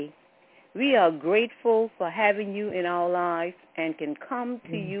We are grateful for having you in our lives and can come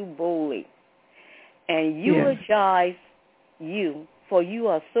to you boldly and eulogize you, for you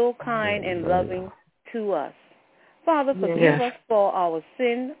are so kind and loving to us. Father, forgive us for our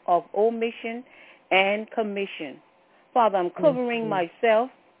sin of omission and commission. Father, I'm covering myself,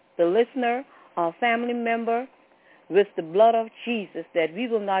 the listener, our family member, with the blood of Jesus, that we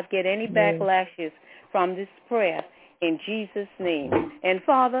will not get any backlashes from this prayer in Jesus' name. And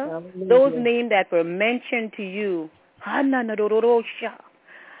Father, those names that were mentioned to you,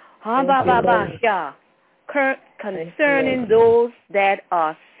 concerning those that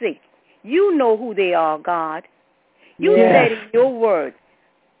are sick, you know who they are, God. You said in your word,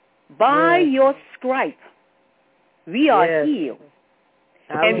 by your stripe, we are healed.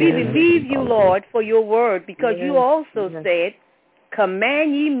 And we believe you, Lord, for your word, because you also said,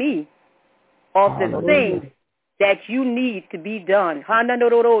 command ye me of the things that you need to be done. God,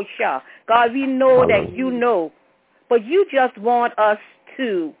 we know that you know, but you just want us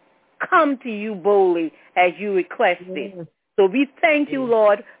to come to you boldly as you requested. So we thank you,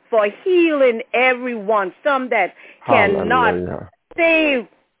 Lord, for healing everyone, some that cannot save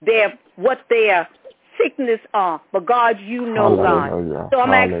what their sickness are. But God, you know, God. So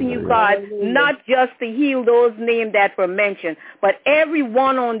I'm asking you, God, not just to heal those names that were mentioned, but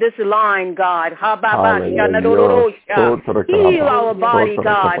everyone on this line, God. Heal our body,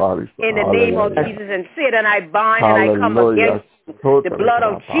 God, in the name of Jesus. And Satan, I bind and I come against you. The blood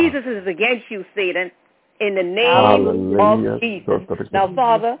of Jesus is against you, Satan, in the name of Jesus. Now,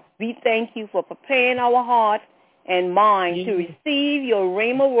 Father, we thank you for preparing our heart and mind to receive your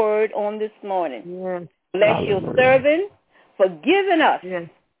rhema word on this morning. Bless your servant for giving us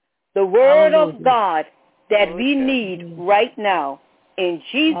the word of God that we need right now. In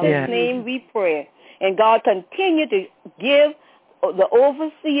Jesus' name we pray. And God, continue to give the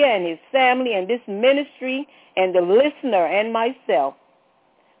overseer and his family and this ministry and the listener and myself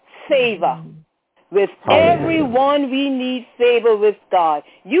favor with everyone we need favor with, God.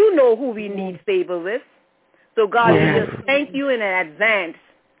 You know who we need favor with. So, God, we just thank you in advance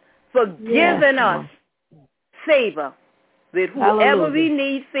for giving us favor with whoever we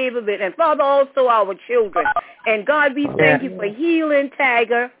need favor with. And, Father, also our children. And, God, we thank you for healing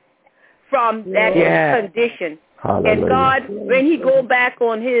Tiger from that condition. And, God, when he go back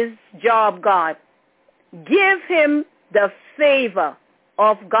on his job, God, give him the favor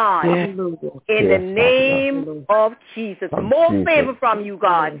of God in the name of Jesus. More favor from you,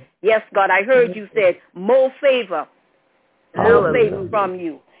 God. Yes, God, I heard you said more favor. More favor from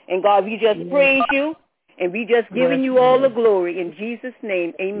you. And God, we just praise you and we just giving you all the glory in Jesus'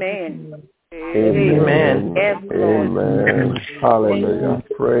 name. Amen. Amen. Yes, Lord. Amen. Hallelujah.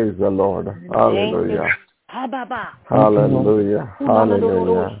 Praise the Lord. Hallelujah. Hallelujah.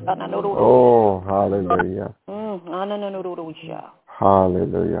 Hallelujah. Oh, hallelujah.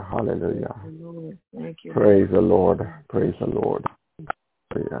 Hallelujah. Hallelujah. Praise the Lord. Praise the Lord.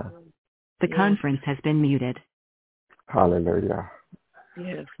 Yeah. The conference has been muted. Hallelujah.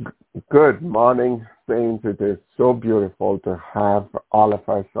 Good morning, saints. It is so beautiful to have all of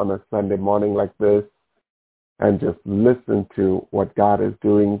us on a Sunday morning like this and just listen to what God is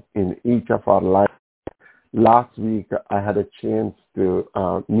doing in each of our lives. Last week, I had a chance to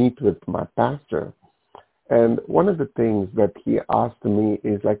meet with my pastor. And one of the things that he asked me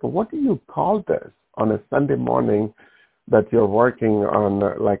is like, what do you call this on a Sunday morning that you're working on,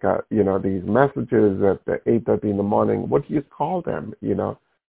 like, these messages at 8:30 in the morning? What do you call them?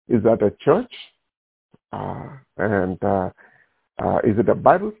 Is that a church? Is it a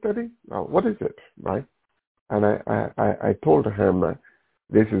Bible study? What is it, right? And I told him,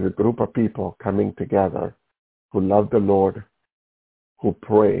 this is a group of people coming together who love the Lord, who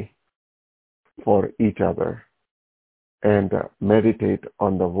pray for each other, and meditate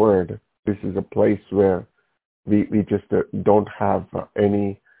on the Word. This is a place where we just don't have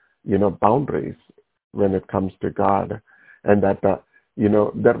any, boundaries when it comes to God. And that,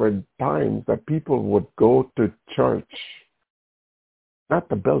 there were times that people would go to church, not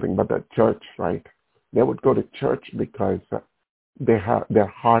the building, but the church, right? They would go to church because their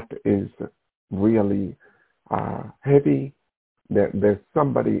heart is really heavy. There's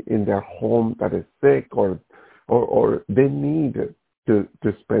somebody in their home that is sick, or they need to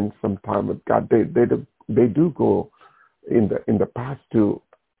spend some time with God. They do go in the past to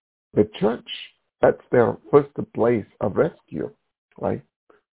the church. That's their first place of rescue, right?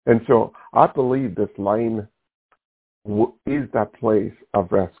 And so I believe this line is that place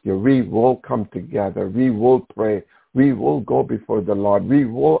of rescue. We will come together. We will pray. We will go before the Lord. We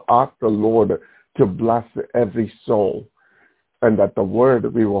will ask the Lord to bless every soul. and that the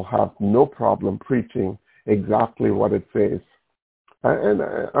word we will have no problem preaching exactly what it says. And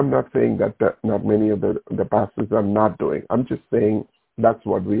I'm not saying that not many of the pastors are not doing. I'm just saying that's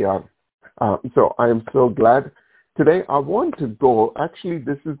what we are. So I am so glad. Today I want to go. Actually,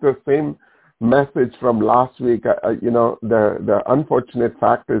 this is the same message from last week. The unfortunate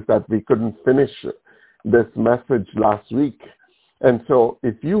fact is that we couldn't finish this message last week. And so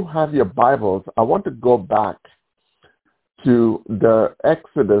if you have your Bibles, I want to go back to the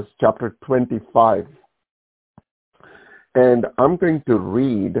Exodus chapter 25. And I'm going to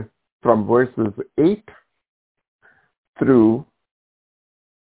read from verses 8 through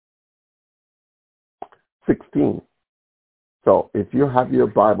 16. So if you have your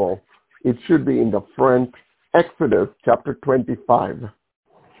Bible, it should be in the front. Exodus chapter 25,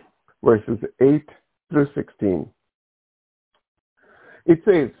 verses 8 through 16. It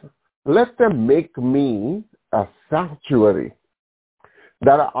says, "Let them make me a sanctuary,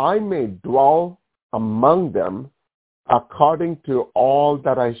 that I may dwell among them according to all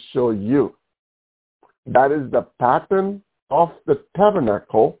that I show you." That is the pattern of the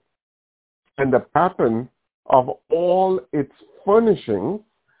tabernacle and the pattern of all its furnishings,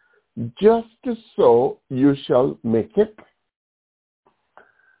 just so you shall make it.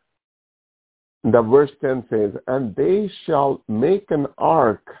 The verse 10 says, "And they shall make an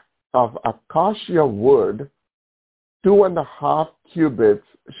ark of acacia wood, 2.5 cubits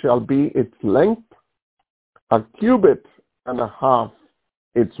shall be its length, 1.5 cubits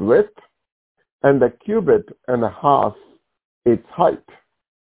its width, and 1.5 cubits its height.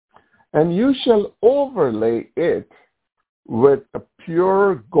 And you shall overlay it with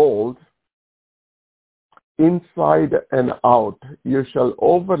pure gold inside and out. You shall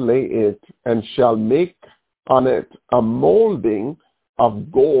overlay it and shall make on it a molding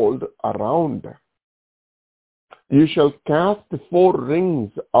of gold around. You shall cast 4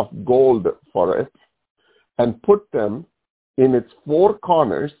 rings of gold for it and put them in its 4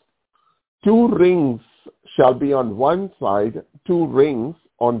 corners. 2 rings shall be on one side, 2 rings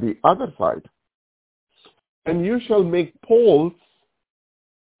on the other side. And you shall make poles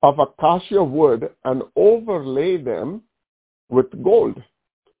of acacia wood and overlay them with gold.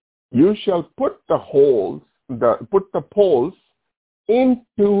 You shall put the poles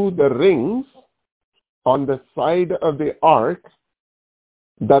into the rings on the side of the ark,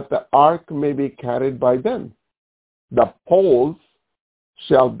 that the ark may be carried by them. The poles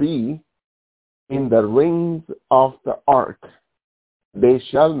shall be in the rings of the ark. They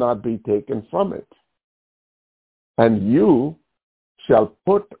shall not be taken from it. And you shall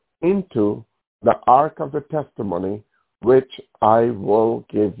put into the ark of the testimony, which I will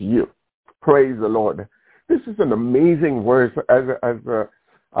give you." Praise the Lord. This is an amazing verse. As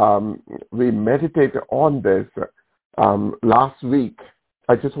we meditated on this last week,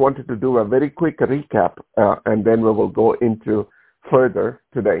 I just wanted to do a very quick recap, and then we will go into further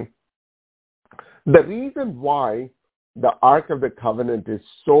today. The reason why the Ark of the Covenant is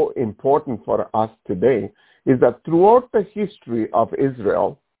so important for us today is that throughout the history of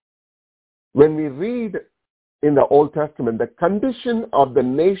Israel, when we read in the Old Testament, the condition of the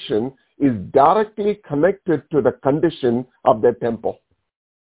nation is directly connected to the condition of the temple.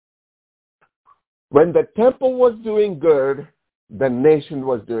 When the temple was doing good, the nation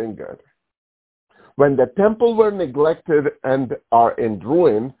was doing good. When the temple were neglected and are in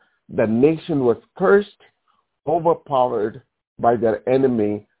ruin, the nation was cursed, overpowered by their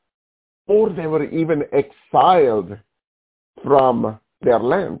enemy, or they were even exiled from their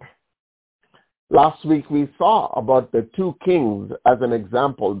land. Last week we saw about the 2 kings as an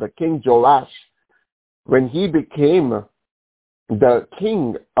example. The King Joash, when he became the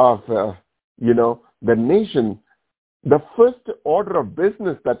king of the nation, the first order of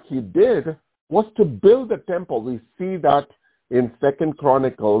business that he did was to build the temple. We see that in 2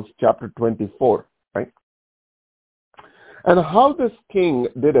 Chronicles chapter 24, right? And how this king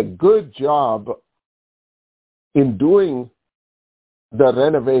did a good job in doing the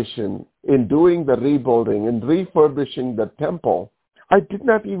renovation, in doing the rebuilding, in refurbishing the temple. I did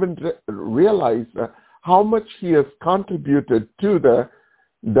not even realize how much he has contributed to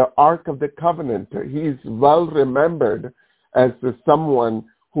the Ark of the Covenant. He is well remembered as someone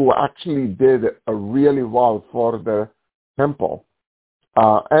who actually did really well for the temple.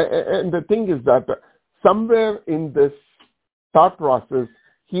 And the thing is that somewhere in this thought process,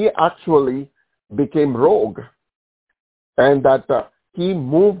 he actually became rogue, and that he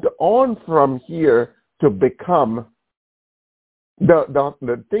moved on from here to become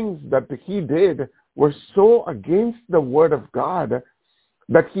the things that he did were so against the word of God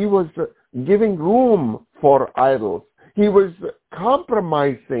that he was giving room for idols. He was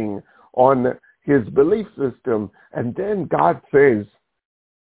compromising on his belief system. And then God says,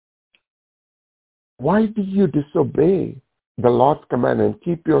 why do you disobey the Lord's command and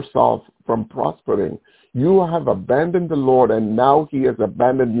keep yourself from prospering? You have abandoned the Lord, and now he has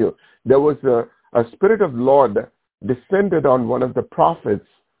abandoned you. There was a spirit of Lord descended on one of the prophets,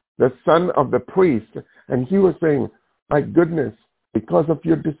 the son of the priest, and he was saying, my goodness, because of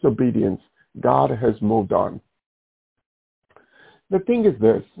your disobedience, God has moved on. The thing is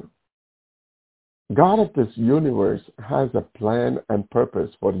this, God of this universe has a plan and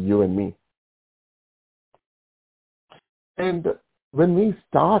purpose for you and me. And when we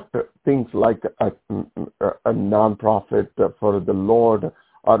start things like a nonprofit for the Lord,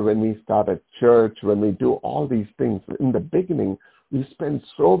 or when we start a church, when we do all these things, in the beginning, we spend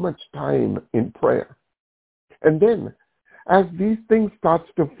so much time in prayer. And then, as these things start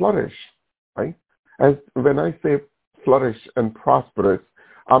to flourish, right? As when I say flourish and prosperous,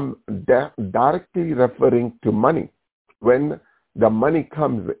 I'm directly referring to money. When the money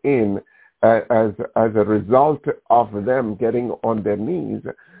comes in as a result of them getting on their knees,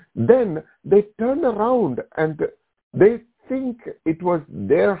 then they turn around and they think it was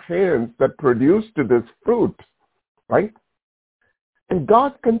their hands that produced this fruit, right? And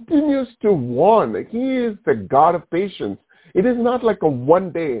God continues to warn. He is the God of patience. It is not like a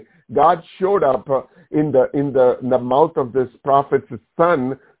one day God showed up in the mouth of this prophet's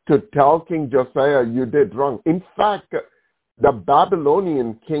son to tell King Josiah, you did wrong. In fact, the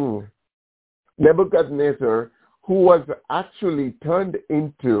Babylonian king, Nebuchadnezzar, who was actually turned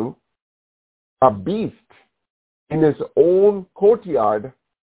into a beast in his own courtyard,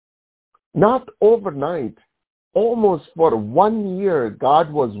 not overnight, almost for 1 year,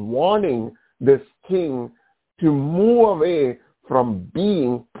 God was warning this king to move away from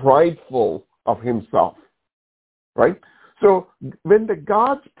being prideful of himself, right? So when the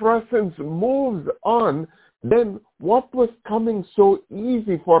God's presence moves on, then what was coming so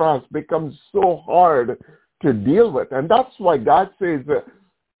easy for us becomes so hard to deal with. And that's why God says,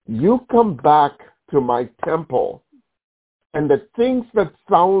 you come back to my temple, and the things that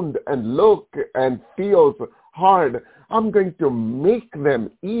sound and look and feels hard, I'm going to make them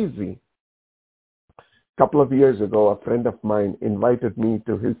easy. A couple of years ago, a friend of mine invited me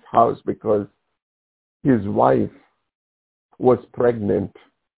to his house because his wife was pregnant,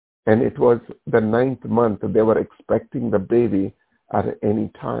 and it was the 9th month. They were expecting the baby at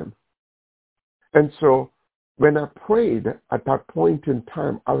any time. And so when I prayed at that point in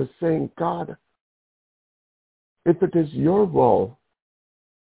time, I was saying, God, if it is your will,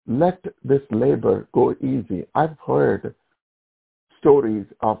 let this labor go easy. I've heard stories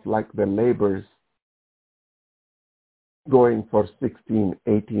of like the labors going for 16,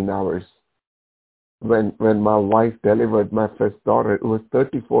 18 hours. When my wife delivered my first daughter, it was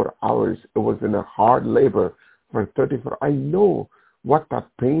 34 hours. It was in a hard labor for 34. I know what that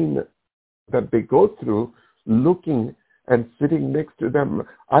pain that they go through looking and sitting next to them.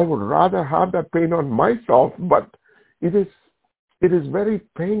 I would rather have that pain on myself, but it is very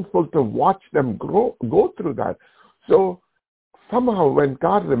painful to watch them go through that. So somehow when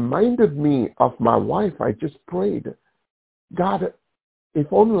God reminded me of my wife, I just prayed, God, if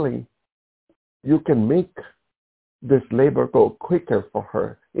only you can make this labor go quicker for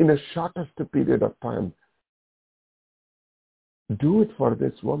her in the shortest period of time. Do it for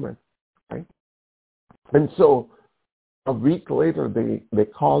this woman, right? And so a week later, they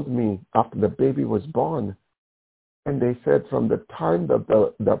called me after the baby was born, and they said from the time that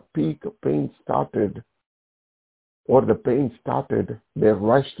the peak pain started, they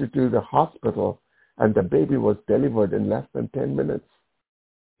rushed to the hospital, and the baby was delivered in less than 10 minutes.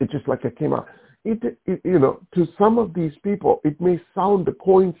 It's just like it came out. To some of these people, it may sound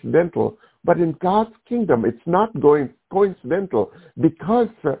coincidental, but in God's kingdom, it's not coincidental, because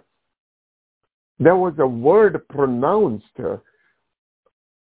there was a word pronounced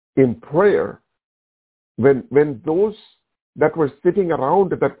in prayer when those that were sitting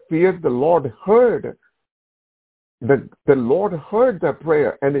around that feared the Lord heard. The Lord heard their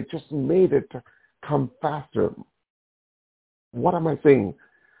prayer, and it just made it come faster. What am I saying?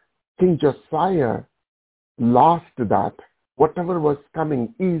 King Josiah lost that. Whatever was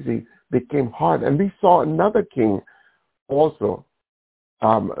coming easy became hard. And we saw another king also.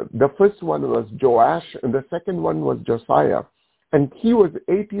 The first one was Joash, and the second one was Josiah. And he was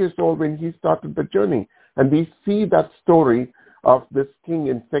 8 years old when he started the journey. And we see that story of this king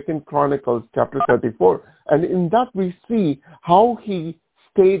in 2 Chronicles chapter 34. And in that we see how he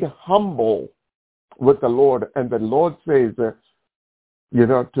stayed humble with the Lord. And the Lord says,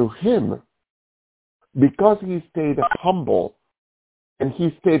 to him, because he stayed humble and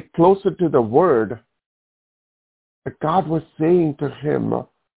he stayed closer to the Word, God was saying to him,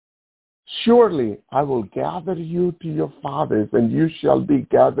 surely I will gather you to your fathers, and you shall be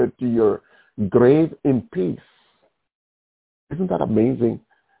gathered to your grave in peace. Isn't that amazing?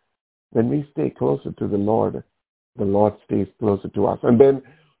 When we stay closer to the Lord stays closer to us. And then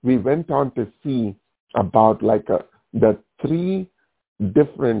we went on to see about the 3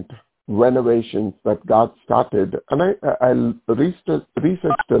 different renovations that God started. And I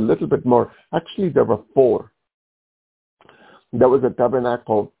researched a little bit more. Actually, there were 4. There was a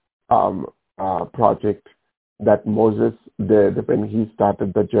tabernacle project that Moses did when he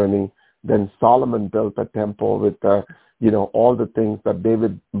started the journey. Then Solomon built a temple with all the things that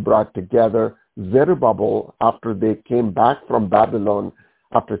David brought together. Zerubbabel, after they came back from Babylon,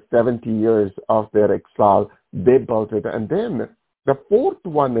 after 70 years of their exile, they built it. And then the 4th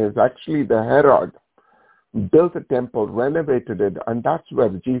one is actually the Herod built a temple, renovated it, and that's where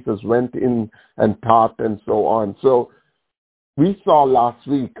Jesus went in and taught and so on. So we saw last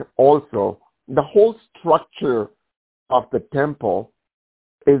week also the whole structure of the temple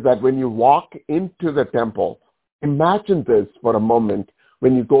is that when you walk into the temple, imagine this for a moment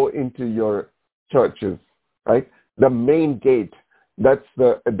when you go into your churches, right? The main gate, that's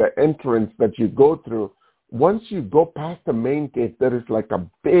the entrance that you go through. Once you go past the main gate, there is like a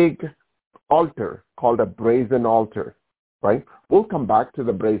big altar called a brazen altar, right? We'll come back to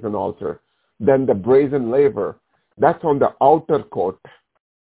the brazen altar. Then the brazen laver, that's on the outer court.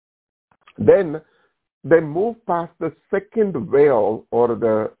 Then they move past the second veil, or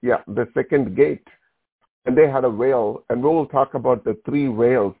the second gate, and they had a veil, and we will talk about the 3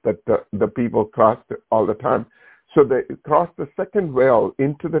 veils that the people crossed all the time. So they crossed the second veil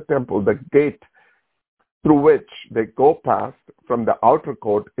into the temple. The gate through which they go past from the outer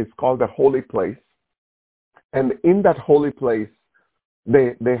court is called the holy place. And in that holy place,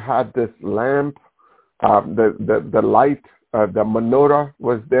 they had this lamp, the light, the menorah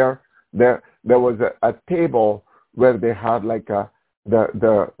was there. There was a table where they had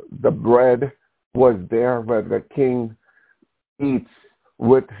the bread was there where the king eats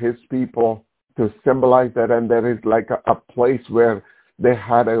with his people to symbolize that. And there is a place where they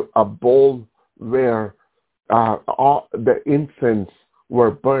had a bowl where all the incense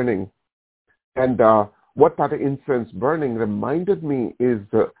were burning. And what that incense burning reminded me is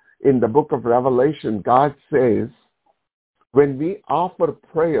in the book of Revelation, God says, when we offer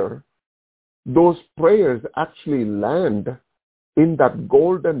prayer, those prayers actually land in that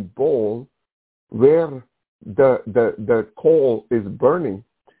golden bowl where the coal is burning,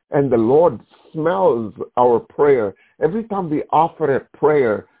 and the Lord smells our prayer. Every time we offer a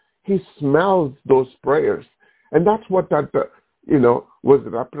prayer, he smells those prayers. And that's what that was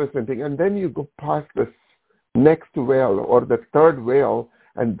representing. And then you go past this next veil, or the 3rd veil,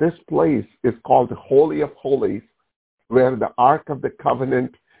 and this place is called the Holy of Holies, where the Ark of the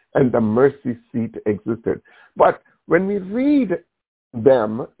Covenant and the mercy seat existed. But when we read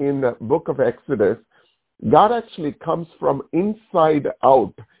them in the book of Exodus, God actually comes from inside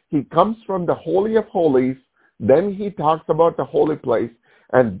out. He comes from the Holy of Holies, then he talks about the holy place,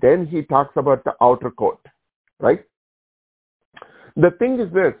 and then he talks about the outer court, right? The thing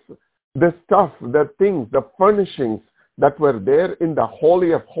is this, the stuff, the things, the furnishings that were there in the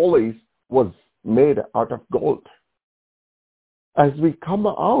Holy of Holies was made out of gold. As we come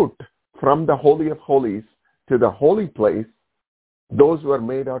out from the Holy of Holies to the holy place, those were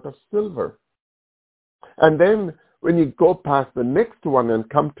made out of silver. And then when you go past the next one and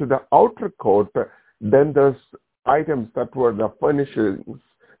come to the outer court, then there's items that were the furnishings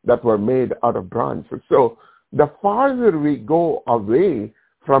that were made out of bronze. So the farther we go away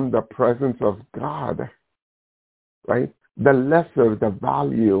from the presence of God, right, the lesser the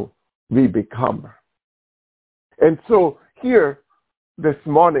value we become. And so here, this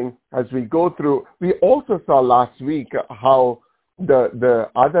morning, as we go through, we also saw last week how the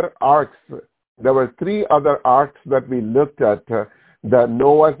other arks, there were 3 other arks that we looked at. The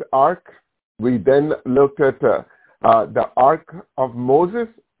Noah's Ark, we then looked at the Ark of Moses,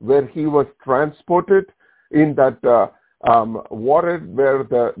 where he was transported in that water where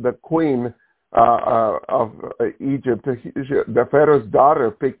the queen of Egypt, the Pharaoh's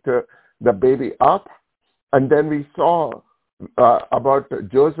daughter, picked the baby up. And then we saw about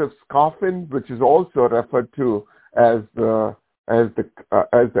Joseph's coffin, which is also referred to as the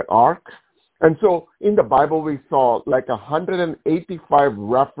ark. And so in the Bible we saw 185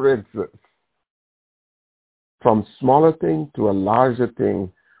 references from smaller thing to a larger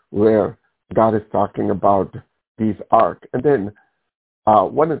thing where God is talking about these ark. And then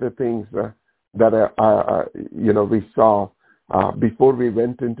one of the things that we saw before we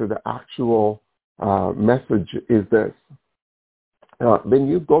went into the actual message is this. When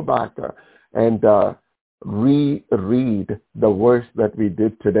you go back and reread the verse that we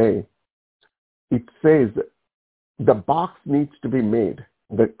did today, it says the box needs to be made.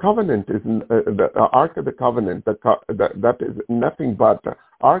 The covenant is the Ark of the Covenant. That is nothing but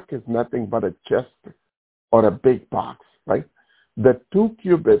Ark is nothing but a chest or a big box, right? The 2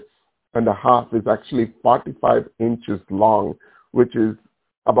 cubits and a half is actually 45 inches long, which is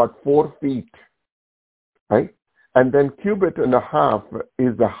about 4 feet, right? And then cubit and a half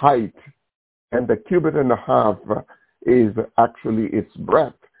is the height, and the cubit and a half is actually its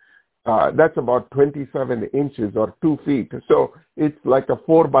breadth. That's about 27 inches or 2 feet. So it's like a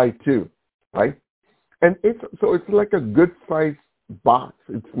 4x2, right? And it's like a good size box.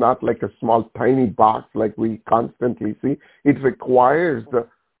 It's not like a small tiny box like we constantly see. It requires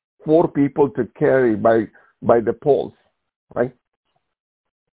 4 people to carry by the poles, right?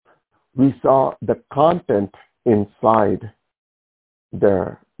 We saw the content inside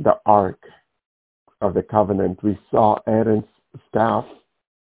the Ark of the Covenant. We saw Aaron's staff,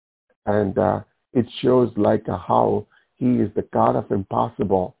 and it shows like how he is the God of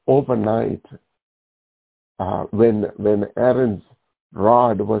impossible. Overnight, when Aaron's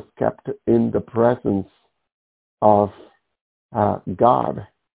rod was kept in the presence of God,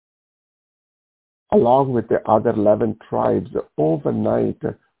 along with the other 11 tribes, overnight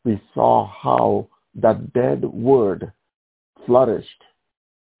we saw how that dead word flourished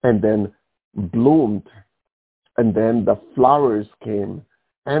and then bloomed, and then the flowers came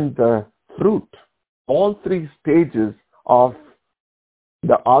and the fruit. All 3 stages of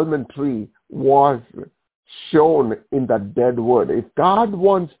the almond tree was shown in that dead word. If God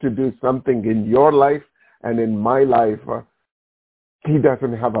wants to do something in your life and in my life, he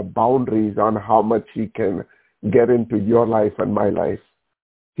doesn't have a boundaries on how much he can get into your life and my life.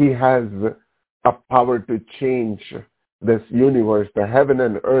 He has a power to change this universe. The heaven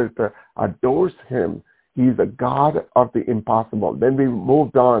and earth adores him. He's a God of the impossible. Then we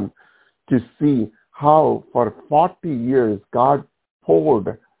moved on to see how for 40 years God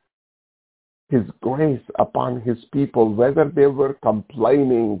poured his grace upon his people, whether they were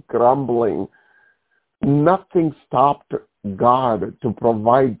complaining, grumbling. Nothing stopped God to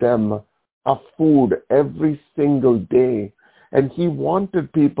provide them a food every single day. And he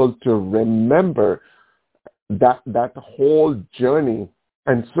wanted people to remember that whole journey.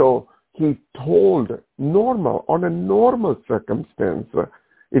 And so he told on a normal circumstance,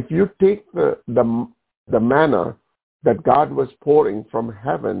 if you take the manna that God was pouring from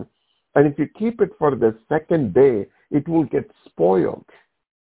heaven, and if you keep it for the second day, it will get spoiled.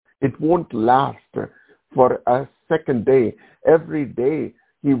 It won't last for a second day. Every day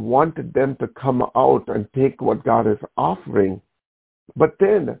he wanted them to come out and take what God is offering. But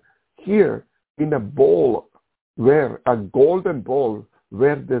then here in a bowl, a golden bowl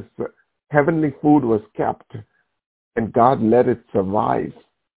where this heavenly food was kept, and God let it survive.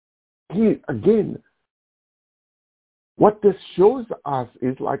 What this shows us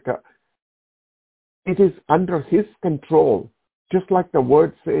is it is under his control. Just like the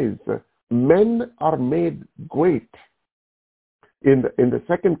word says, men are made great. In the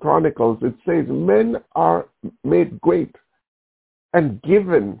 2 Chronicles, it says men are made great and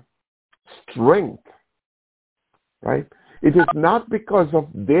given strength, right? It is not because of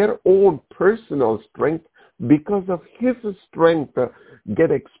their own personal strength, because of his strength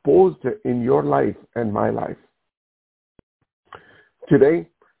get exposed in your life and my life. Today,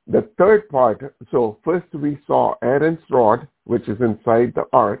 the third part, so first we saw Aaron's rod, which is inside the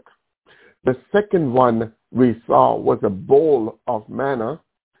ark. The second one we saw was a bowl of manna.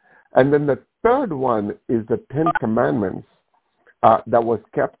 And then the third one is the 10 Commandments that was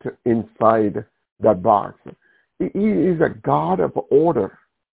kept inside that box. He is a God of order,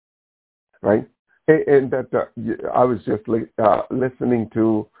 right? And that I was just listening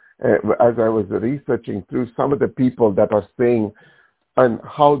to, as I was researching through some of the people that are saying and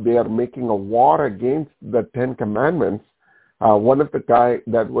how they are making a war against the 10 Commandments. One of the guy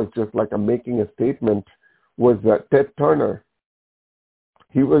that was just making a statement was Ted Turner.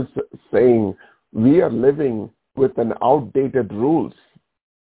 He was saying, we are living with an outdated rules.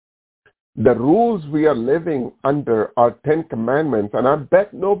 The rules we are living under are 10 Commandments, and I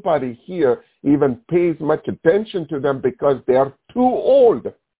bet nobody here even pays much attention to them because they are too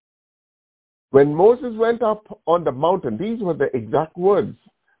old. When Moses went up on the mountain, these were the exact words,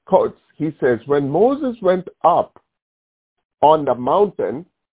 quotes. He says, when Moses went up on the mountain,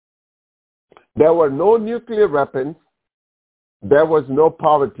 there were no nuclear weapons, there was no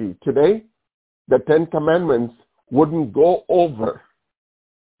poverty. Today, the 10 Commandments wouldn't go over.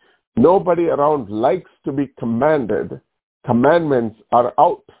 Nobody around likes to be commanded. Commandments are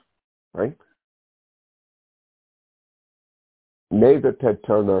out, right? Neither Ted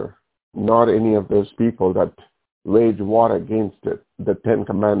Turner nor any of those people that wage war against it, the 10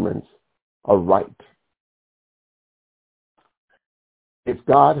 Commandments, are right. If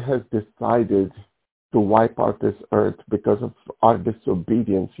God has decided to wipe out this earth because of our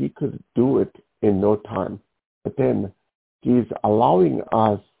disobedience, he could do it in no time. But then he's allowing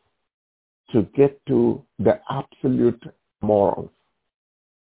us to get to the absolute morals.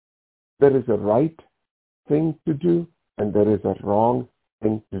 There is a right thing to do and there is a wrong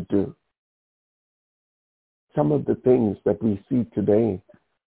thing to do. Some of the things that we see today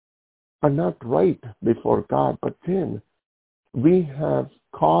are not right before God, but then we have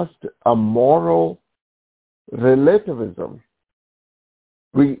caused a moral relativism.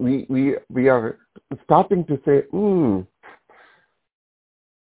 We are starting to say,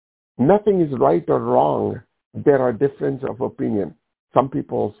 nothing is right or wrong. There are differences of opinion. Some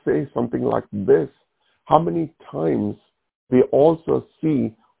people say something like this. How many times we also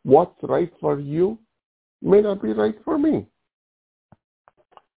see what's right for you may not be right for me,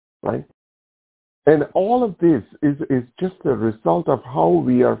 right? And all of this is just a result of how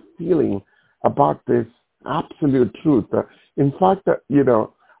we are feeling about this absolute truth. In fact,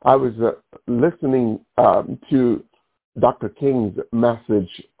 I was listening to Dr. King's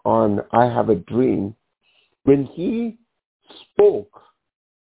message on I Have a Dream. When he spoke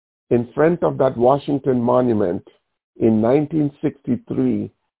in front of that Washington Monument in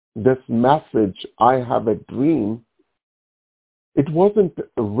 1963, this message, I Have a Dream, it wasn't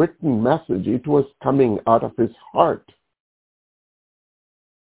a written message. It was coming out of his heart.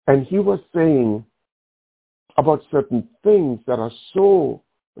 And he was saying about certain things that are so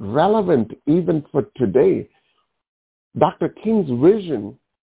relevant even for today. Dr. King's vision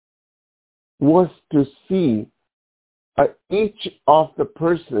was to see each of the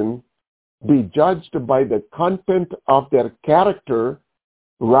person be judged by the content of their character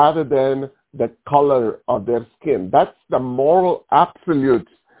rather than the color of their skin. That's the moral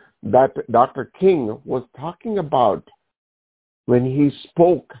absolutes that Dr. King was talking about when he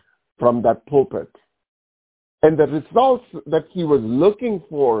spoke from that pulpit. And the results that he was looking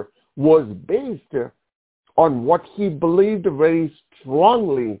for was based on what he believed very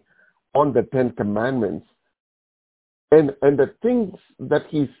strongly on the 10 Commandments. And the things that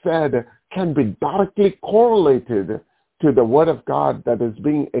he said can be directly correlated to the Word of God that is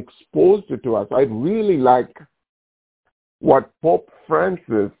being exposed to us. I really like what Pope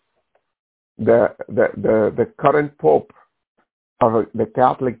Francis, the current Pope of the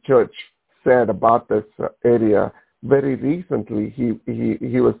Catholic Church, said about this area. Very recently,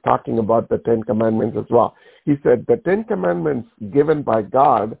 he was talking about the 10 Commandments as well. He said the 10 Commandments given by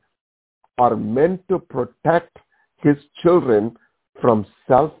God are meant to protect his children from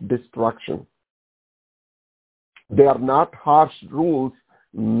self-destruction. They are not harsh rules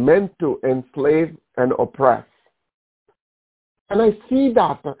meant to enslave and oppress. And I see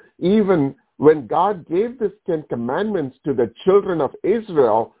that even when God gave these 10 Commandments to the children of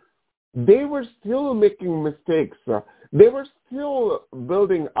Israel, they were still making mistakes. They were still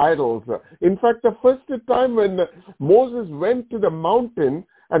building idols. In fact, the first time when Moses went to the mountain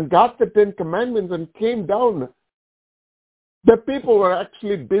and got the 10 Commandments and came down, the people were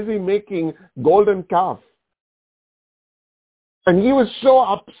actually busy making golden calves. And he was so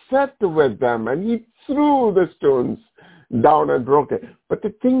upset with them, and he threw the stones down and broke it. But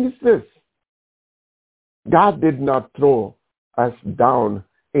the thing is this, God did not throw us down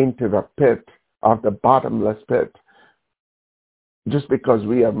into the pit of the bottomless pit just because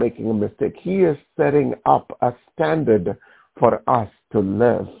we are making a mistake. He is setting up a standard for us to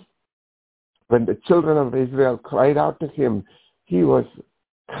live. When the children of Israel cried out to him, he was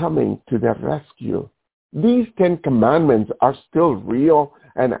coming to their rescue. These 10 Commandments are still real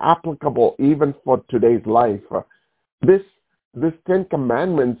and applicable even for today's life. This 10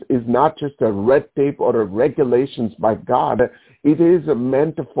 Commandments is not just a red tape or a regulations by God. It is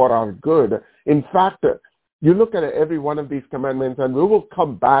meant for our good. In fact, you look at every one of these commandments, and we will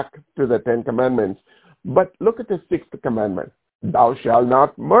come back to the 10 Commandments. But look at the 6th commandment. Thou shalt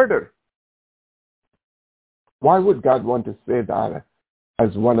not murder. Why would God want to say that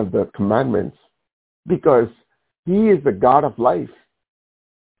as one of the commandments? Because he is the God of life.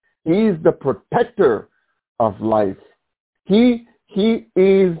 He is the protector of life. He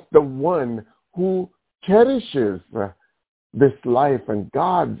is the one who cherishes this life, and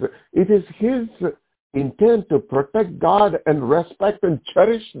God's. It is his intend to protect God and respect and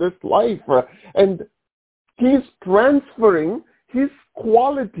cherish this life. And he's transferring his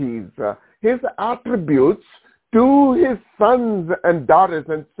qualities, his attributes to his sons and daughters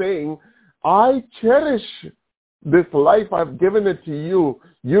and saying, I cherish this life. I've given it to you.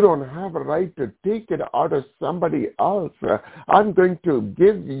 You don't have a right to take it out of somebody else. I'm going to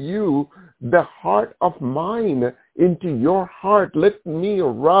give you the heart of mine into your heart. Let me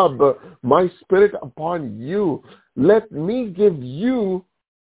rub my spirit upon you. Let me give you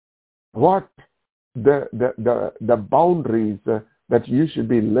what the boundaries that you should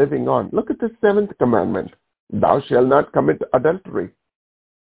be living on. Look at the 7th commandment. Thou shalt not commit adultery.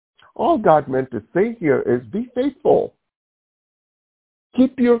 All God meant to say here is be faithful.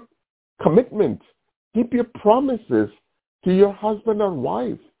 Keep your commitment. Keep your promises to your husband or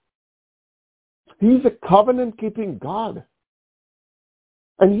wife. He's a covenant-keeping God.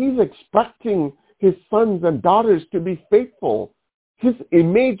 And he's expecting his sons and daughters to be faithful. His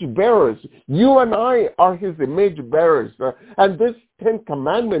image bearers. You and I are his image bearers. And this 10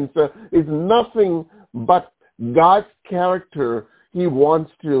 commandments is nothing but God's character. He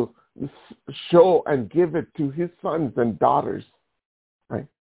wants to show and give it to his sons and daughters. Right?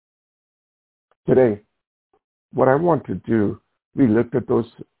 Today, what I want to do, we looked at those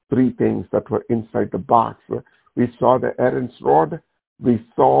 3 things that were inside the box. We saw the Aaron's rod, we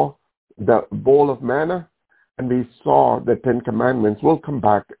saw the bowl of manna, and we saw the 10 commandments. We'll come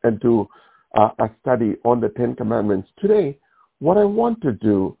back and do a study on the 10 commandments. Today, what I want to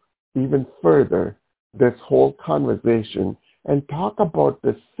do even further, this whole conversation, and talk about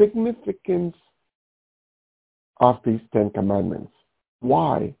the significance of these 10 commandments.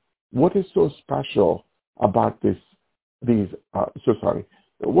 Why? What is so special about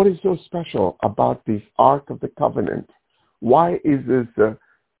what is so special about this Ark of the Covenant? Why is this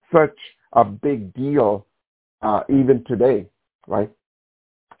such a big deal even today, right?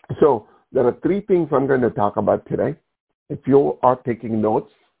 So there are 3 things I'm going to talk about today. If you are taking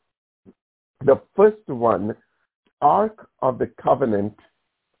notes, the first one, Ark of the Covenant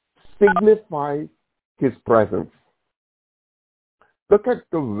signifies his presence. Look at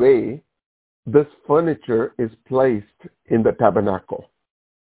the way this furniture is placed in the tabernacle.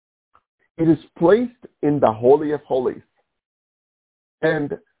 It is placed in the Holy of Holies.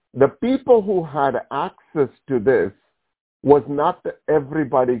 And the people who had access to this was not that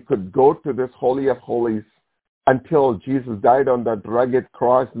everybody could go to this Holy of Holies until Jesus died on that rugged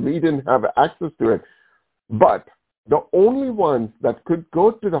cross. We didn't have access to it. But the only ones that could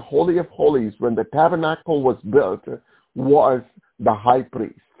go to the Holy of Holies when the tabernacle was built was the high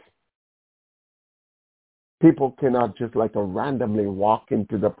priest. People cannot just randomly walk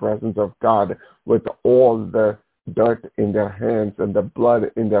into the presence of God with all the dirt in their hands and the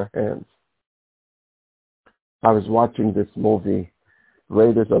blood in their hands. I was watching this movie,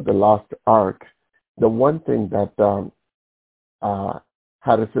 Raiders of the Lost Ark. The one thing that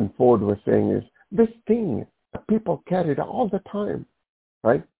Harrison Ford was saying is, this thing that people carried all the time,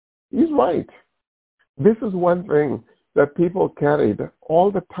 right? He's right. This is one thing that people carried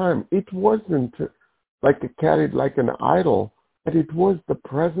all the time. It wasn't carried like an idol, but it was the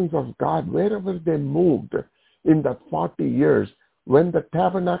presence of God wherever they moved in that 40 years. When the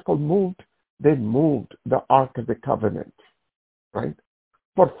tabernacle moved, they moved the Ark of the Covenant, right?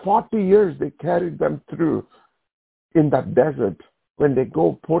 For 40 years, they carried them through in that desert. When they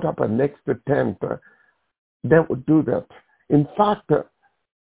go put up a next tent, they would do that. In fact,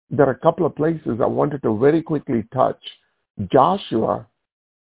 there are a couple of places I wanted to very quickly touch. Joshua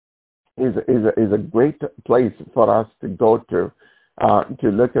is a great place for us to go to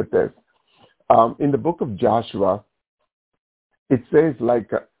look at this. In the book of Joshua, it says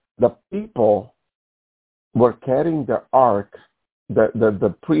the people were carrying the ark,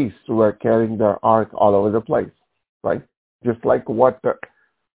 the priests were carrying their ark all over the place, right? Just like what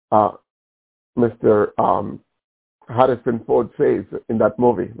Mr. Harrison Ford says in that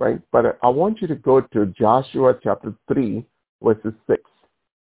movie, right? But I want you to go to Joshua chapter 3, verses 6.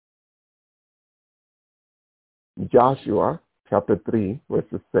 Joshua chapter 3,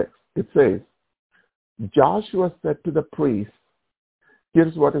 verses 6. It says, Joshua said to the priests,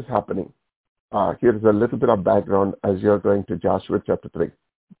 here's what is happening. Here's a little bit of background as you're going to Joshua chapter 3.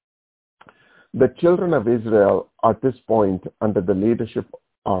 The children of Israel at this point, under the leadership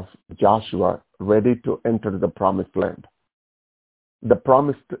of Joshua, ready to enter the promised land. The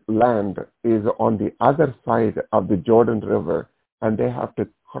promised land is on the other side of the Jordan River, and they have to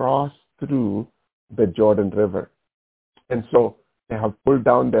cross through the Jordan River. And so they have pulled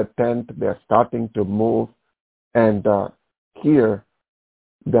down their tent. They're starting to move. And here,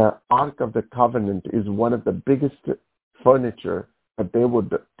 the Ark of the Covenant is one of the biggest furniture that they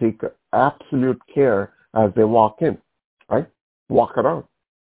would take absolute care as they walk in, right? Walk around.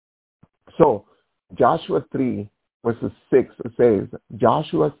 So Joshua 3 verses 6 says,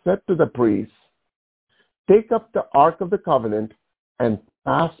 Joshua said to the priests, take up the Ark of the Covenant and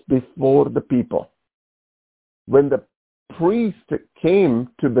pass before the people. When the priest came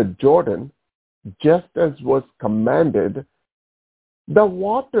to the Jordan, just as was commanded, the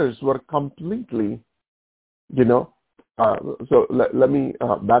waters were completely, so let me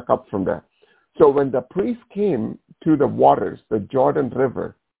back up from there. So when the priest came to the waters, the Jordan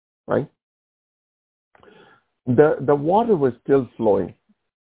River, right, the water was still flowing.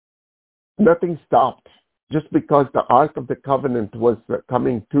 Nothing stopped. Just because the Ark of the Covenant was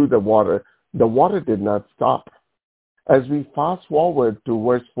coming to the water did not stop. As we fast forward to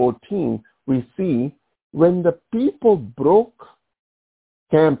verse 14, we see when the people broke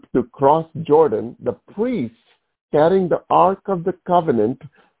camp to cross Jordan, the priests carrying the Ark of the Covenant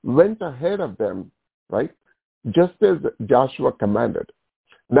went ahead of them, right? Just as Joshua commanded.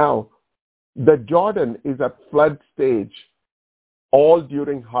 Now, the Jordan is at flood stage all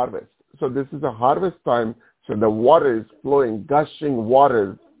during harvest. So this is a harvest time, so the water is flowing, gushing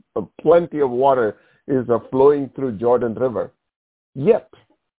water, plenty of water is flowing through Jordan River. Yet,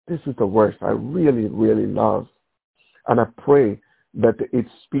 this is the verse I really, really love. And I pray that it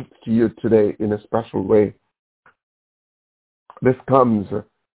speaks to you today in a special way. This comes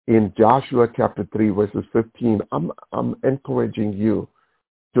in Joshua chapter 3, verses 15. I'm encouraging you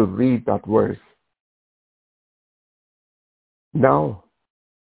to read that verse. Now,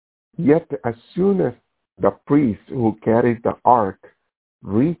 yet as soon as the priests who carried the ark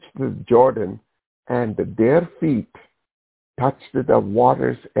reached the Jordan and their feet touched the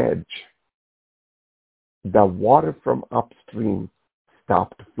water's edge, the water from upstream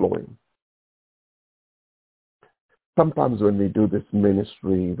stopped flowing. Sometimes when we do this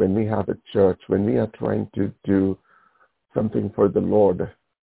ministry, when we have a church, when we are trying to do something for the Lord,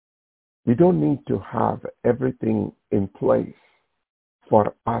 we don't need to have everything in place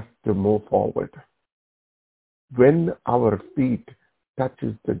for us to move forward. When our feet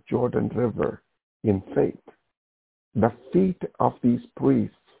touches the Jordan River in faith, the feet of these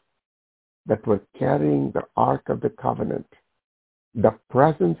priests that were carrying the Ark of the Covenant, the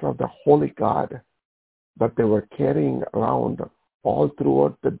presence of the Holy God that they were carrying around all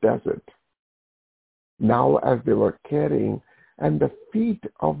throughout the desert, now as they were carrying, and the feet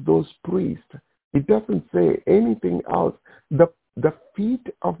of those priests, it doesn't say anything else. The feet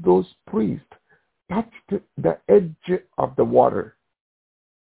of those priests touched the edge of the water.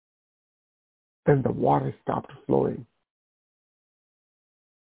 Then the water stopped flowing.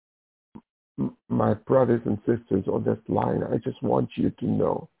 My brothers and sisters on this line, I just want you to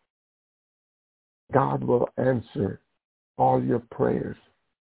know God will answer all your prayers.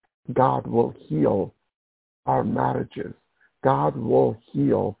 God will heal our marriages. God will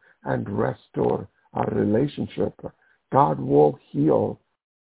heal and restore our relationship. God will heal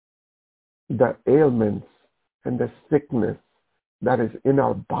the ailments and the sickness that is in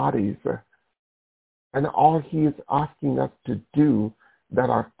our bodies. And all he is asking us to do that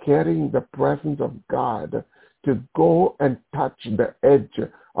are carrying the presence of God to go and touch the edge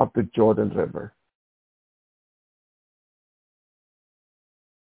of the Jordan River.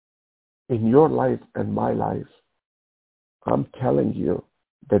 In your life and my life, I'm telling you,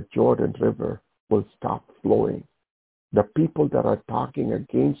 the Jordan River will stop flowing. The people that are talking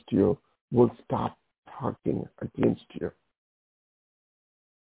against you will stop talking against you.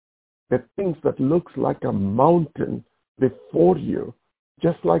 The things that looks like a mountain before you,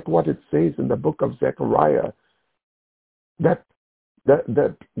 just like what it says in the book of Zechariah, that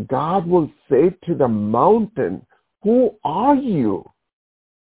God will say to the mountain, who are you?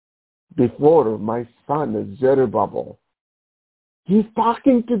 Before my son Zerubbabel. He's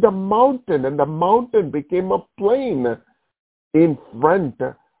talking to the mountain, and the mountain became a plain in front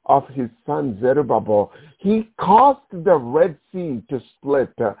of his son Zerubbabel. He caused the Red Sea to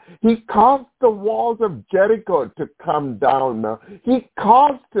split. He caused the walls of Jericho to come down. He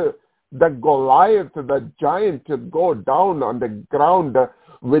caused the Goliath, the giant, to go down on the ground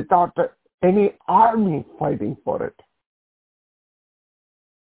without any army fighting for it.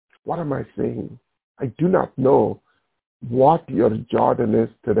 What am I saying? I do not know what your Jordan is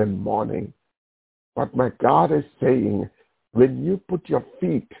today morning. But my God is saying, when you put your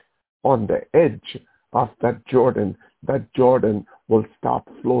feet on the edge of that Jordan will stop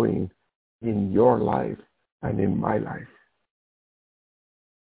flowing in your life and in my life.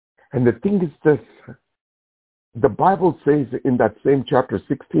 And the thing is this, the Bible says in that same chapter,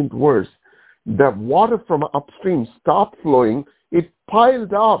 16th verse, the water from upstream stopped flowing. It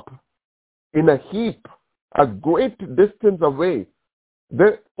piled up in a heap a great distance away.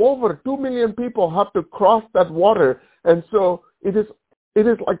 Over 2 million people have to cross that water. And so it is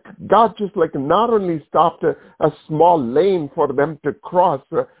like God just like not only stopped a small lane for them to cross,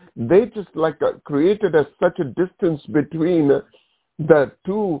 they just like created such a distance between the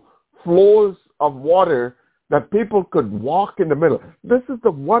two flows of water that people could walk in the middle. This is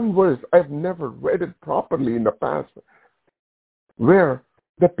the one verse I've never read it properly in the past, where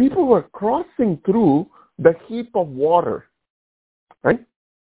the people were crossing through the heap of water, right?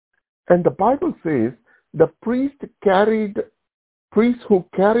 And the Bible says the priests who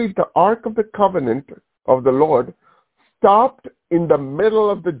carried the Ark of the Covenant of the Lord stopped in the middle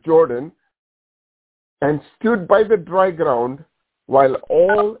of the Jordan and stood by the dry ground while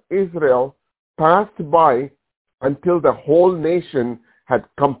all Israel passed by until the whole nation had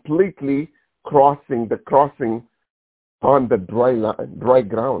completely crossing on the dry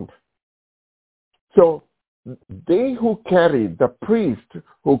ground. So the priest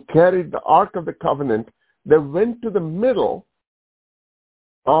who carried the Ark of the Covenant, they went to the middle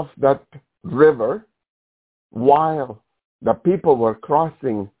of that river while the people were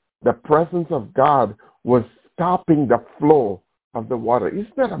crossing. The presence of God was stopping the flow of the water.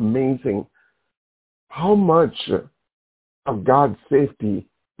 Isn't that amazing? How much of God's safety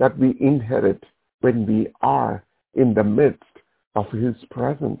that we inherit when we are in the midst of His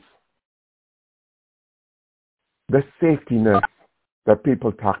presence. The safetiness that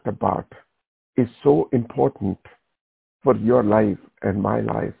people talked about is so important for your life and my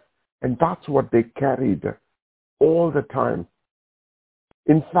life. And that's what they carried all the time.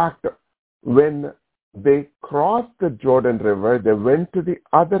 In fact, when they crossed the Jordan River, they went to the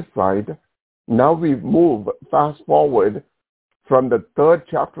other side. Now we move fast forward from the 3rd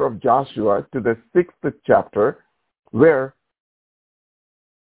chapter of Joshua to the 6th chapter, where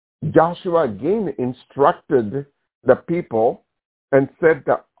Joshua again instructed the people and said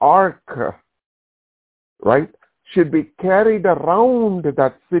the ark, right, should be carried around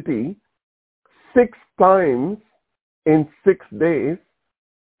that city 6 times in 6 days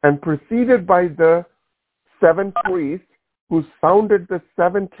and preceded by the 7 priests who sounded the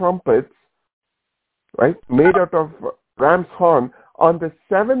 7 trumpets, right, made out of ram's horn. On the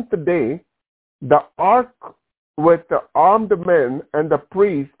 7th day, the ark with the armed men and the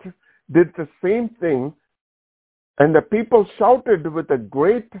priest did the same thing, and the people shouted with a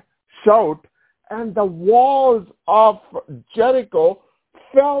great shout, and the walls of Jericho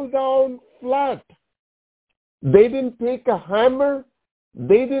fell down flat. They didn't take a hammer.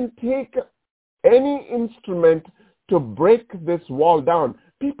 They didn't take any instrument to break this wall down.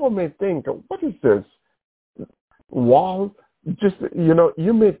 People may think, what is this wall? Just,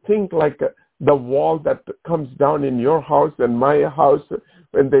 you may think like the wall that comes down in your house and my house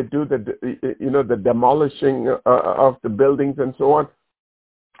when they do the demolishing of the buildings and so on.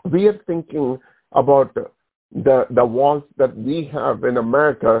 We are thinking about the walls that we have in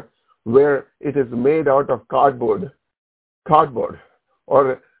America, where it is made out of cardboard,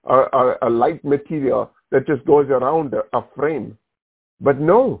 or a light material that just goes around a frame. But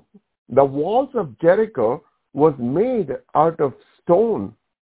no, the walls of Jericho was made out of stone,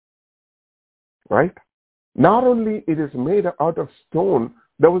 right? Not only it is made out of stone,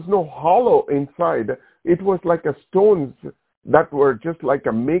 there was no hollow inside. It was like a stones that were just like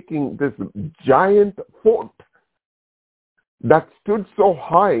making this giant fort that stood so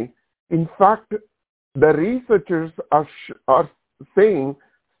high. In fact, the researchers are saying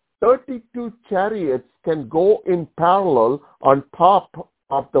 32 chariots can go in parallel on top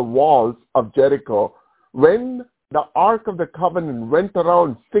of the walls of Jericho. When the Ark of the Covenant went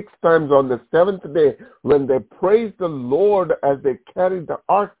around 6 times on the 7th day, when they praised the Lord as they carried the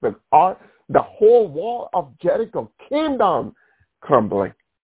Ark, the whole wall of Jericho came down crumbling.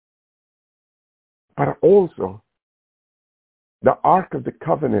 But also, the Ark of the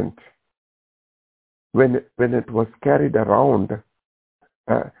Covenant, when it was carried around,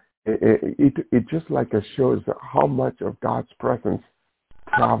 it just like shows how much of God's presence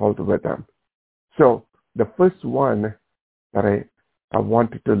traveled with them. So the first one that I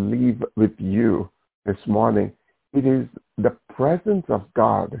wanted to leave with you this morning, it is the presence of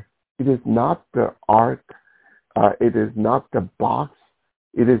God. It is not the ark. It is not the box.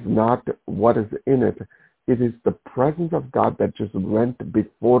 It is not what is in it. It is the presence of God that just went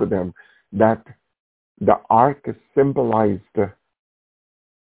before them, that the ark is symbolized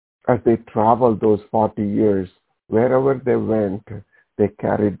as they traveled those 40 years. Wherever they went, they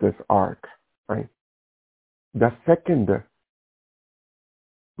carried this ark, right? The second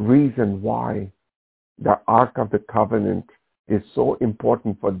reason why the Ark of the Covenant is so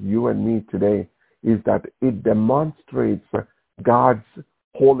important for you and me today is that it demonstrates God's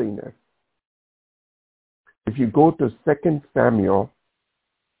holiness. If you go to 2 Samuel,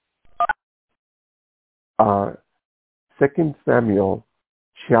 2 Samuel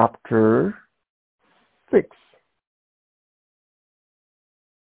chapter 6,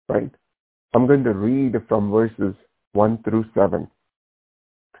 right? I'm going to read from verses 1 through 7.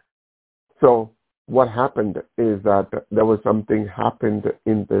 So what happened is that there was something happened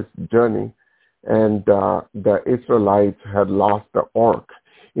in this journey, and the Israelites had lost the ark.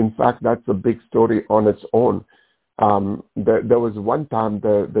 In fact, that's a big story on its own. There was one time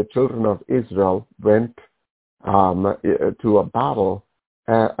the children of Israel went to a battle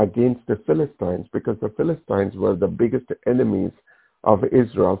against the Philistines, because the Philistines were the biggest enemies of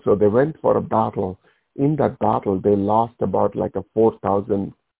Israel. So they went for a battle. In that battle, they lost about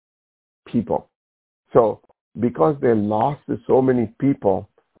 4,000 people. So because they lost so many people,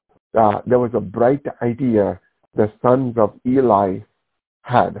 there was a bright idea the sons of Eli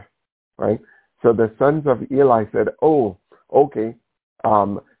had, right? So the sons of Eli said, oh, okay,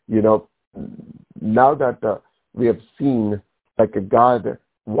 now that we have seen God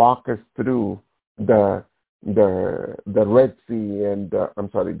walk us through the Red Sea and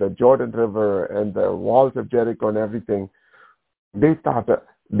the Jordan River and the walls of Jericho and everything, they thought that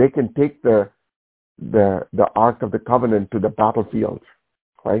they can take the Ark of the Covenant to the battlefield,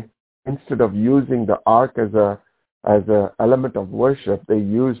 right? Instead of using the Ark as a element of worship, they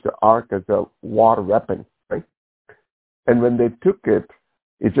used the Ark as a war weapon, right? And when they took it,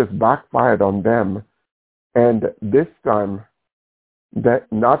 it just backfired on them. And this time,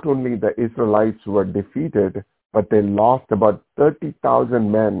 that not only the Israelites were defeated, but they lost about 30,000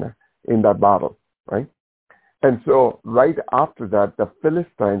 men in that battle, right? And so right after that, the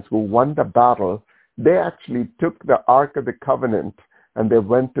Philistines who won the battle, they actually took the Ark of the Covenant and they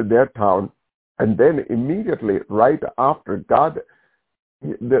went to their town. And then immediately right after,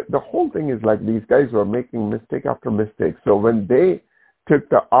 the whole thing is these guys were making mistake after mistake. So when they took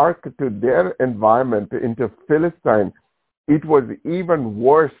the Ark to their environment into Philistine, it was even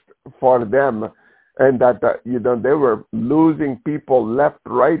worse for them. And that, they were losing people left,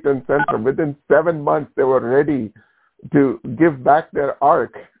 right, and center. Within 7 months, they were ready to give back their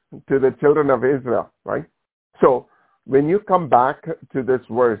Ark to the children of Israel, right? So when you come back to this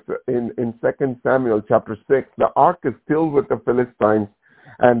verse in 2 Samuel chapter 6, the Ark is still with the Philistines,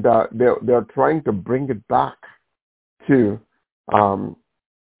 and they're trying to bring it back to, they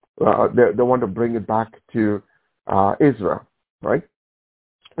want to bring it back to Israel, right?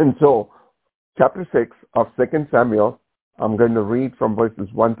 And so chapter 6 of 2 Samuel, I'm going to read from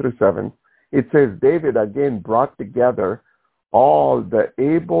verses 1 through 7. It says, David again brought together all the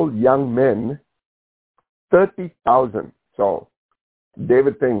able young men, 30,000. So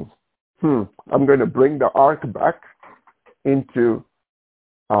David thinks, I'm going to bring the ark back into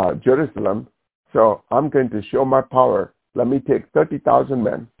Jerusalem. So I'm going to show my power. Let me take 30,000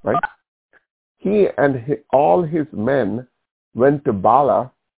 men, right? He and all his men went to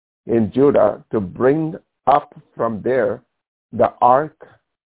Bala in Judah to bring up from there the ark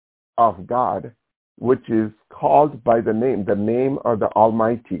of God, which is called by the name of the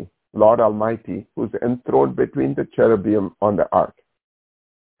Almighty, Lord Almighty, who's enthroned between the cherubim on the ark.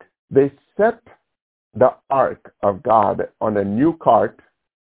 They set the ark of God on a new cart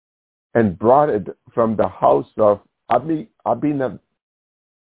and brought it from the house of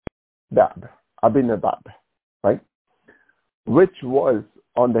Abinadab, right? Which was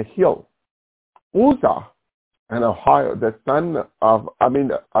on the hill. Uzzah and Ahio, the son of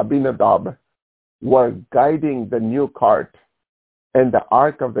Abinadab, were guiding the new cart, and the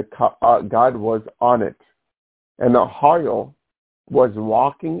ark of the God was on it. And Ahio was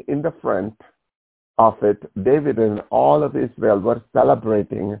walking in the front of it. David and all of Israel were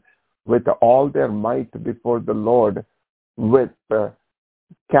celebrating with all their might before the Lord with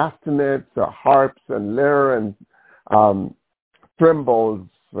castanets, harps, and lyre, and cymbals,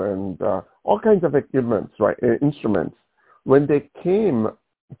 and all kinds of equipments, right? Instruments. When they came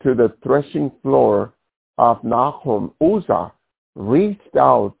to the threshing floor of Nahum, Uzzah reached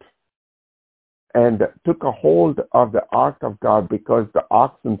out and took a hold of the ark of God because the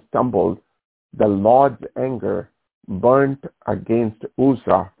oxen stumbled. The Lord's anger burnt against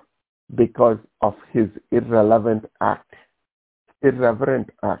Uzzah because of his irreverent act.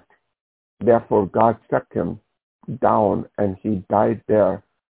 Therefore, God struck him down, and he died there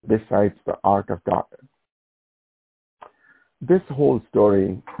besides the ark of God. this whole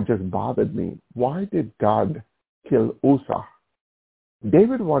story just bothered me. Why did God kill Uzzah?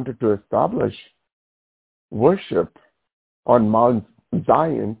 David wanted to establish worship on Mount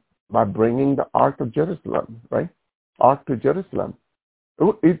Zion by bringing the Ark of Jerusalem, right? Ark to Jerusalem.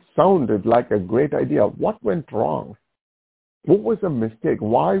 It sounded like a great idea. What went wrong? What was a mistake?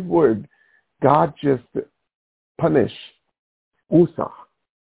 Why would God just punish Uzzah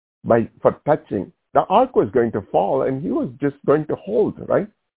for touching? The ark was going to fall and he was just going to hold, right?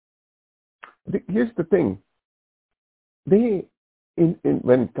 Here's the thing.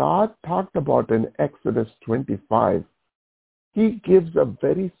 When God talked about in Exodus 25, he gives a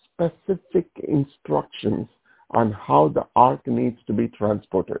very specific instructions on how the ark needs to be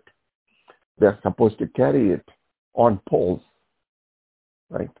transported. They're supposed to carry it on poles,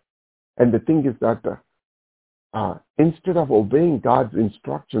 right? And the thing is that instead of obeying God's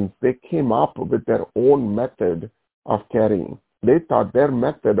instructions, they came up with their own method of carrying. They thought their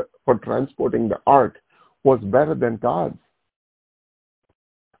method for transporting the ark was better than God's.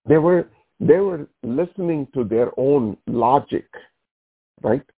 They were listening to their own logic,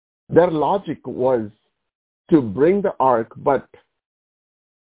 right? Their logic was to bring the ark, but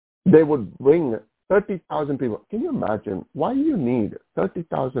they would bring 30,000 people. Can you imagine why you need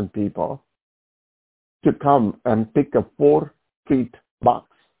 30,000 people to come and pick a 4-foot box,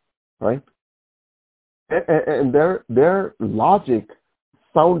 right? And their logic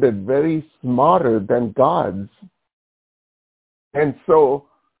sounded very smarter than God's. And so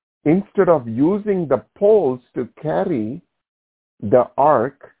instead of using the poles to carry the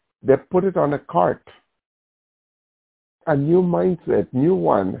ark, they put it on a cart. A new mindset, new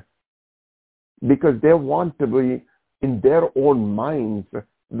one, because they want to be in their own minds.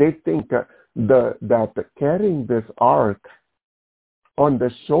 They think that carrying this ark on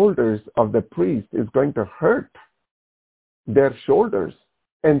the shoulders of the priest is going to hurt their shoulders.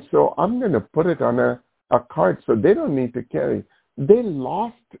 And so I'm going to put it on a cart so they don't need to carry. They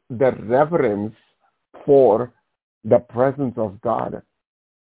lost the reverence for the presence of God.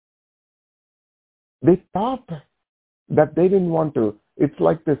 They thought that they didn't want to. It's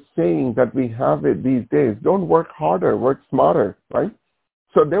like the saying that we have it these days, don't work harder, work smarter, right?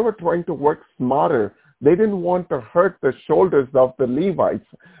 So they were trying to work smarter. They didn't want to hurt the shoulders of the Levites.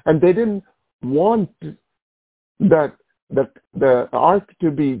 And they didn't want that the ark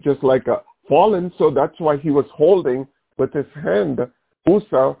to be just like a fallen, so that's why he was holding with his hand.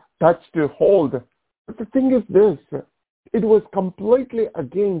 Uzzah touched to hold. But the thing is this, it was completely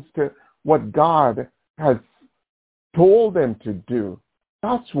against what God has told them to do.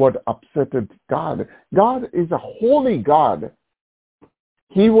 That's what upset God. God is a holy God.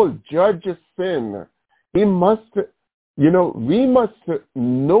 He will judge sin. He must, we must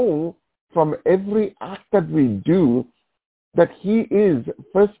know from every act that we do that he is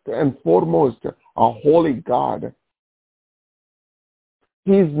first and foremost a holy God.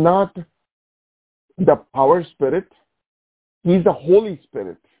 He's not the power spirit. He's the Holy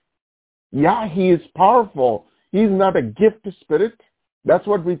Spirit. Yeah, he is powerful. He's not a gift spirit. That's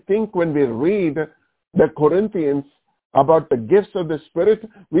what we think when we read the Corinthians about the gifts of the Spirit.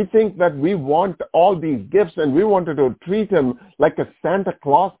 We think that we want all these gifts and we wanted to treat him like a Santa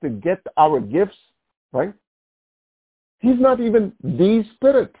Claus to get our gifts, right? He's not even the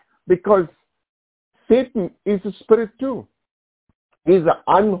Spirit, because Satan is a spirit too. He's an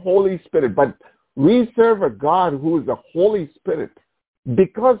unholy spirit, but we serve a God who is a Holy Spirit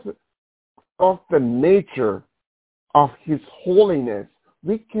because of the nature of his holiness.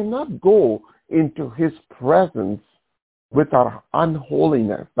 We cannot go into his presence with our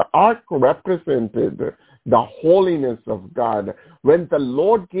unholiness. The ark represented the holiness of God. When the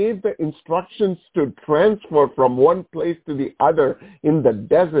Lord gave the instructions to transfer from one place to the other in the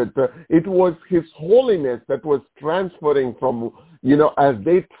desert, it was his holiness that was transferring from, as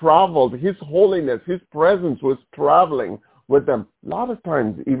they traveled, his holiness, his presence was traveling with them. A lot of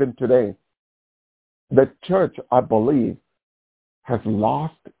times, even today, the church, I believe, has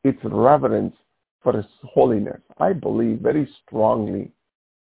lost its reverence for his holiness. I believe very strongly,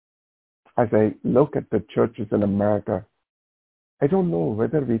 as I look at the churches in America, I don't know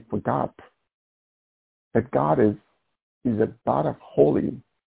whether we forgot that God is a God of holiness.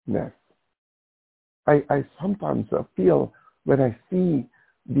 I sometimes feel when I see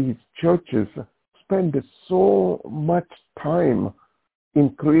these churches spend so much time in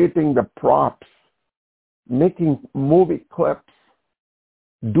creating the props, making movie clips,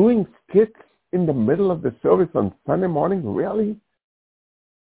 doing skits in the middle of the service on Sunday morning, really?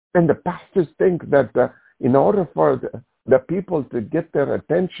 And the pastors think that in order for the people to get their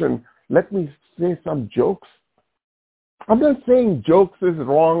attention, let me say some jokes. I'm not saying jokes is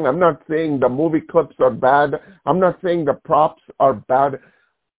wrong. I'm not saying the movie clips are bad. I'm not saying the props are bad.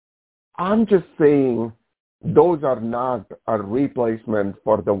 I'm just saying those are not a replacement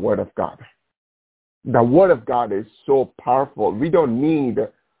for the Word of God. The Word of God is so powerful. We don't need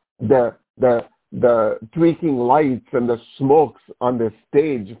the tweaking lights and the smokes on the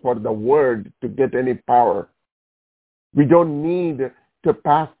stage for the Word to get any power. We don't need to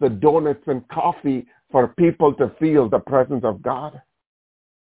pass the donuts and coffee for people to feel the presence of God.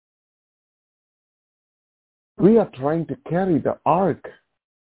 We are trying to carry the ark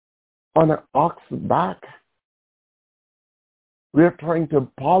on an ox back. We are trying to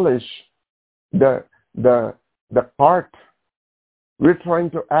polish the cart. We're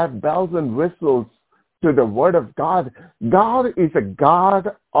trying to add bells and whistles to the Word of God. God is a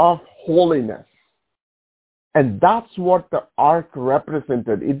God of holiness. And that's what the ark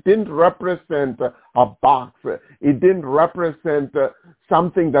represented. It didn't represent a box. It didn't represent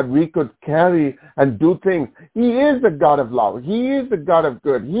something that we could carry and do things. He is the God of love. He is the God of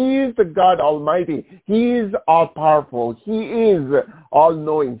good. He is the God Almighty. He is all-powerful. He is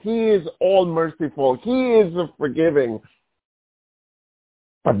all-knowing. He is all-merciful. He is forgiving.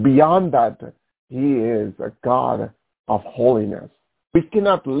 But beyond that, He is a God of holiness. We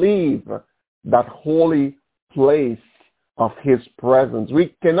cannot leave that holy place of His presence.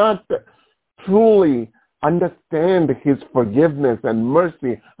 We cannot truly understand His forgiveness and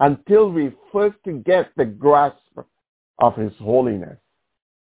mercy until we first get the grasp of His holiness.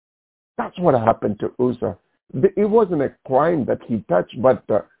 That's what happened to Uzzah. It wasn't a crime that he touched, but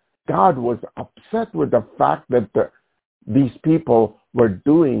God was upset with the fact that these people were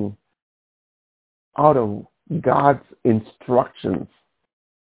doing out of God's instructions.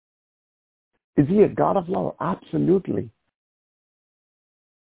 Is He a God of love? Absolutely.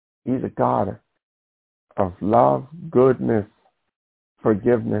 He's a God of love, goodness,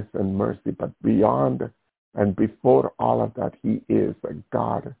 forgiveness, and mercy. But beyond and before all of that, He is a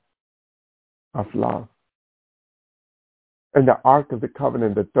God of love. And the Ark of the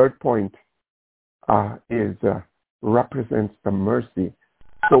Covenant, the third point, represents the mercy.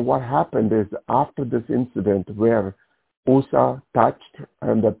 So what happened is after this incident where Uzzah touched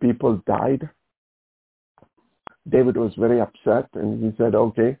and the people died, David was very upset, and he said,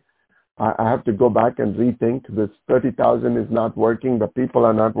 okay, I have to go back and rethink. This 30,000 is not working. The people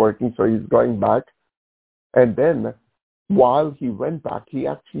are not working, so he's going back. And then while he went back, he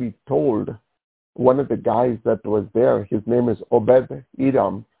actually told one of the guys that was there, his name is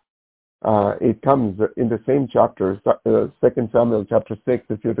Obed-Edom. It comes in the same chapter, 2 Samuel chapter 6.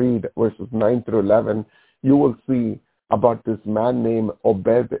 If you read verses 9 through 11, you will see about this man named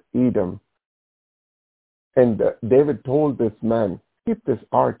Obed-Edom. And David told this man, keep this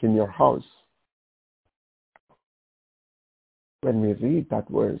ark in your house. When we read that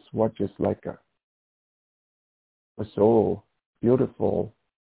verse, what is like so beautiful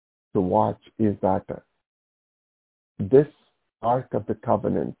to watch is that this Ark of the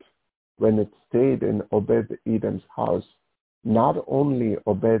Covenant, when it stayed in Obed-Edom's house, not only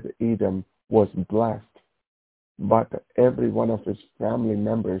Obed-Edom was blessed, but every one of his family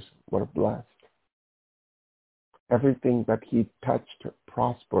members were blessed. Everything that he touched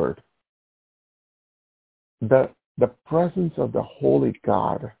prospered. The presence of the Holy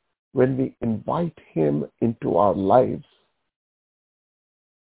God, when we invite Him into our lives,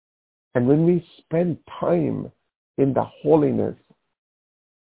 and when we spend time in the holiness,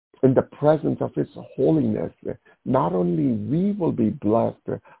 in the presence of His holiness, not only we will be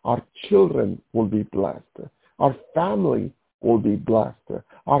blessed, our children will be blessed, our family will be blessed,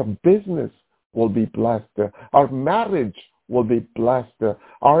 our business will be blessed, our marriage will be blessed,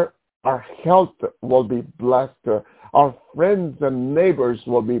 our health will be blessed, our friends and neighbors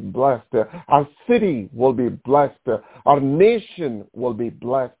will be blessed, our city will be blessed, our nation will be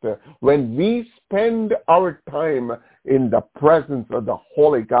blessed. When we spend our time in the presence of the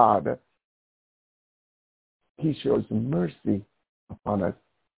Holy God, He shows mercy upon us.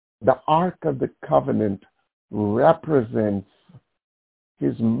 The Ark of the Covenant represents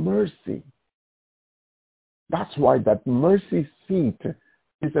His mercy. That's why that mercy seat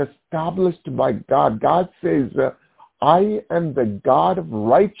is established by God. God says, I am the God of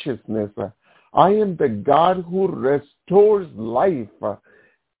righteousness. I am the God who restores life.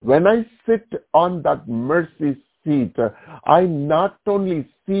 When I sit on that mercy seat, I not only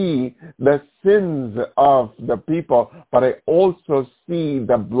see the sins of the people, but I also see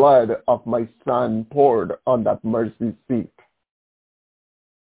the blood of my Son poured on that mercy seat.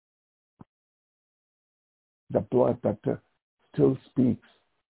 The blood that still speaks.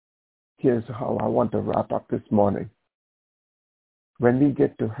 Here's how I want to wrap up this morning. when we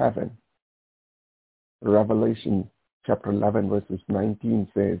get to heaven, Revelation chapter 11 verses 19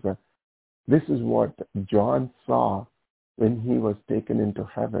 says, this is what John saw when he was taken into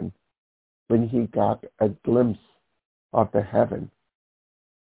heaven, when he got a glimpse of the heaven.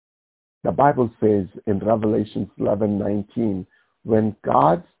 The Bible says in Revelation 11:19, when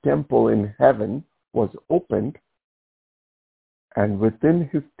God's temple in heaven was opened, and within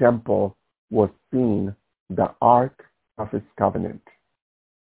his temple was seen the ark of his covenant.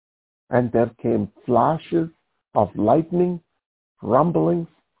 And there came flashes of lightning, rumblings,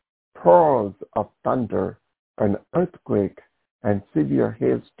 pearls of thunder, an earthquake, and severe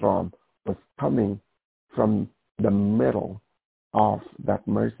hailstorm was coming from the middle of that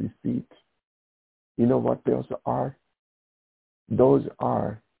mercy seat. You know what those are? Those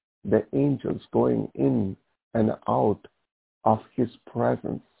are the angels going in and out of his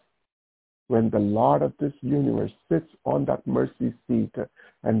presence. When the Lord of this universe sits on that mercy seat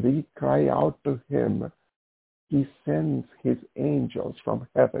and we cry out to him, he sends his angels from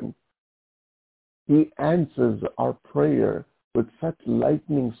heaven. He answers our prayer with such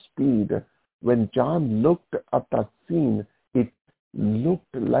lightning speed. When John looked at that scene, it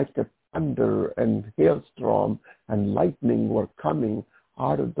looked like a thunder and hailstorm and lightning were coming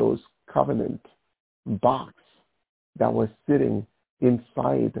out of those covenant box that was sitting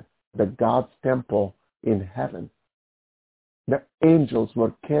inside the God's temple in heaven. The angels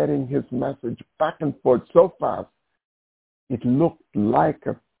were carrying his message back and forth so fast, it looked like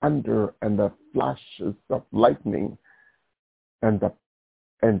a thunder and the flashes of lightning and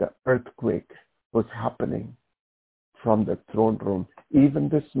the earthquake was happening from the throne room. Even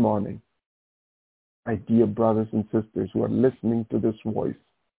this morning, my dear brothers and sisters who are listening to this voice,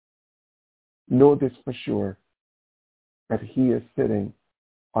 know this for sure, that he is sitting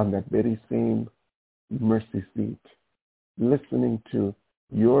on that very same mercy seat, listening to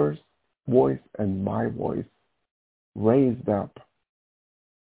your voice and my voice raised up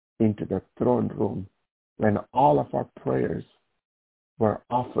into the throne room when all of our prayers were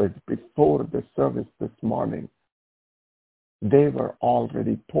offered before the service this morning. They were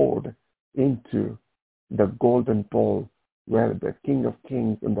already poured into the golden bowl where the King of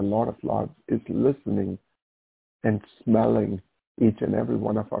Kings and the Lord of Lords is listening and smelling each and every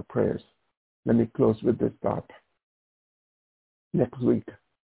one of our prayers. Let me close with this thought. Next week,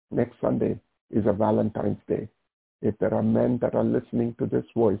 next Sunday, is a Valentine's Day. If there are men that are listening to this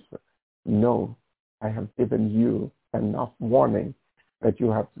voice, know I have given you enough warning that you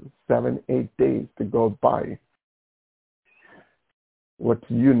have 7-8 days to go by what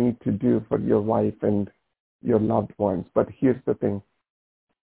you need to do for your wife and your loved ones. But here's the thing.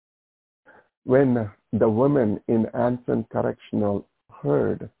 When the women in Anson Correctional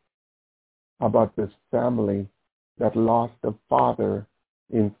heard about this family that lost a father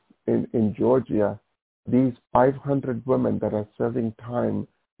in Georgia, these 500 women that are serving time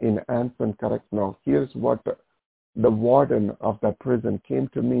in Anson Correctional, here's what the warden of that prison came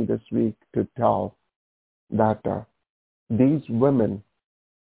to me this week to tell, that these women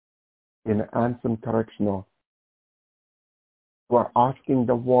in Anson Correctional were asking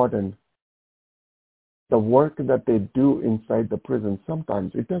the warden, the work that they do inside the prison,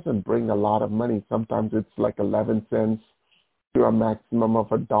 sometimes it doesn't bring a lot of money. Sometimes it's like 11 cents to a maximum of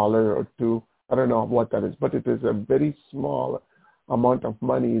 $1 or $2. I don't know what that is, but it is a very small amount of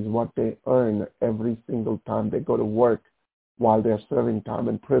money is what they earn every single time they go to work while they're serving time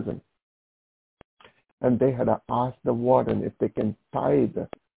in prison. And they had asked the warden if they can tithe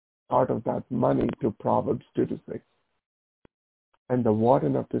part of that money to Proverbs 2-6. And the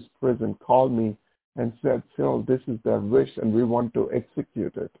warden of this prison called me and said, Cyril, this is their wish and we want to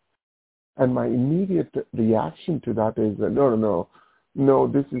execute it. And my immediate reaction to that is, no,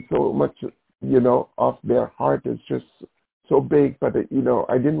 this is so much, of their heart is just so big. But, I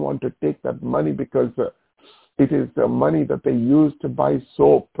didn't want to take that money because it is the money that they use to buy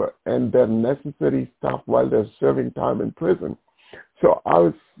soap and their necessary stuff while they're serving time in prison. So I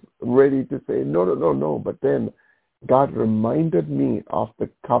was ready to say, no. But then God reminded me of the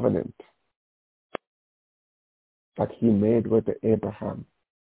covenant that he made with Abraham.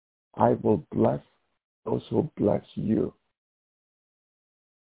 I will bless those who bless you.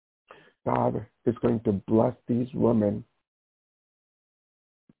 God is going to bless these women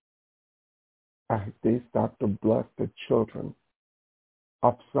as they start to bless the children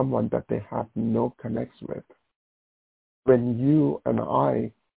of someone that they have no connection with. When you and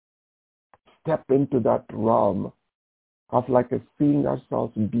I step into that realm of like seeing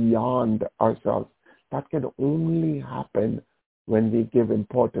ourselves beyond ourselves, that can only happen when we give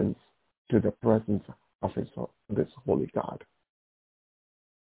importance to the presence of this holy God.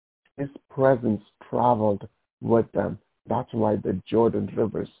 His presence traveled with them. That's why the Jordan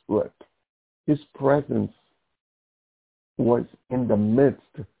River split. His presence was in the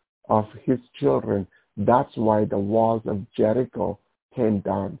midst of his children. That's why the walls of Jericho came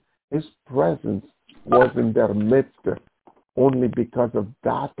down. His presence was in their midst. Only because of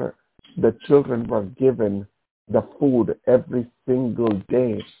that, the children were given the food every single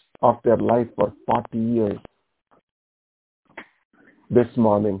day of their life for 40 years. This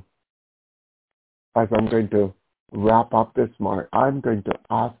morning, as I'm going to wrap up this morning, I'm going to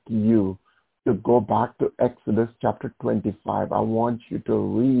ask you to go back to Exodus chapter 25. I want you to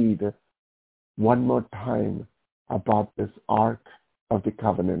read one more time about this Ark of the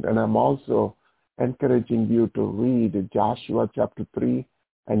Covenant. And I'm also encouraging you to read Joshua chapter 3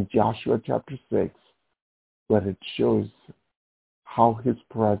 and Joshua chapter 6, where it shows how his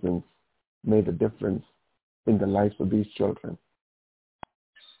presence made a difference in the lives of these children.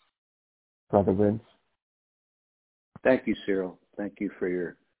 Brother Vince. Thank you, Cyril. Thank you for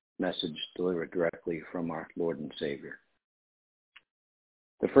your message delivered directly from our Lord and Savior.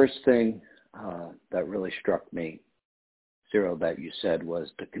 The first thing that really struck me, Cyril, that you said was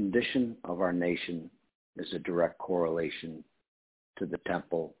the condition of our nation is a direct correlation to the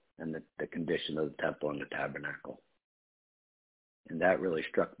temple and the condition of the temple and the tabernacle. And that really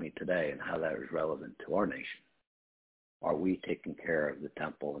struck me today and how that is relevant to our nation. Are we taking care of the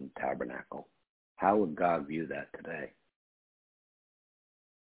temple and tabernacle? How would God view that today?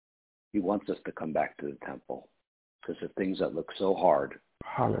 He wants us to come back to the temple because the things that look so hard,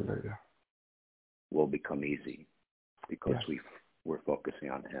 hallelujah, will become easy because we're focusing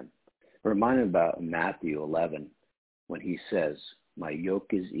on him. I'm reminded about Matthew 11 when he says, my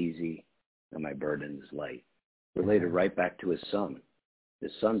yoke is easy and my burden is light. Related right back to his son.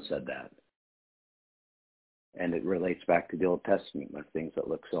 His son said that. And it relates back to the Old Testament, when things that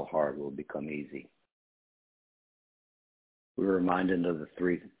look so hard will become easy. We were reminded of the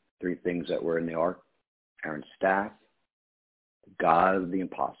three things that were in the ark: Aaron's staff, the God of the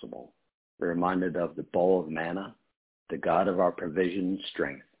impossible. We're reminded of the bowl of manna, the God of our provision and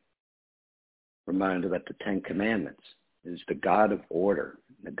strength. We're reminded that the Ten Commandments is the God of order,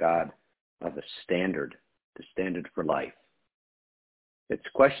 the God of a standard, the standard for life. It's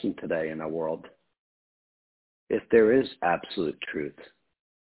questioned today in our world. If there is absolute truth,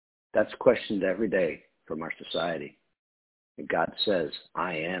 that's questioned every day from our society. And God says,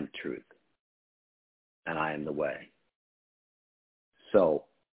 I am truth, and I am the way. So,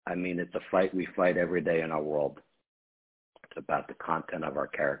 it's a fight we fight every day in our world. It's about the content of our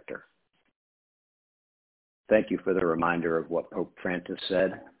character. Thank you for the reminder of what Pope Francis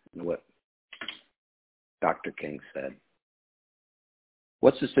said and what Dr. King said.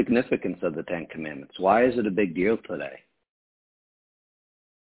 What's the significance of the Ten Commandments? Why is it a big deal today?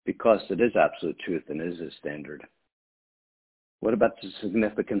 Because it is absolute truth and is a standard. What about the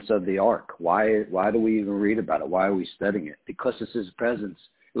significance of the ark? Why do we even read about it? Why are we studying it? Because it's his presence.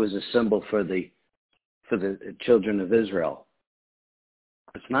 It was a symbol for the children of Israel.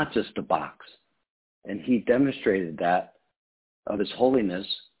 It's not just a box. And he demonstrated that of his holiness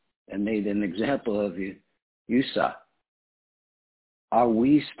and made an example of Uzzah. Are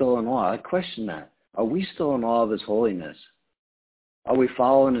we still in awe? I question that. Are we still in awe of his holiness? Are we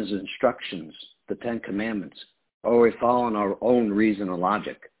following his instructions, the Ten Commandments? Or are we following our own reason and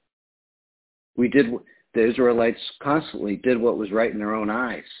logic? The Israelites constantly did what was right in their own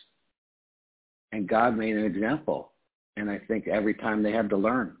eyes. And God made an example. And I think every time they had to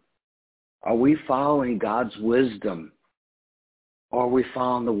learn. Are we following God's wisdom? Or are we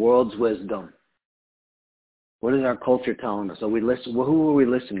following the world's wisdom? What is our culture telling us? Who are we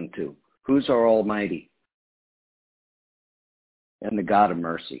listening to? Who's our Almighty? And the God of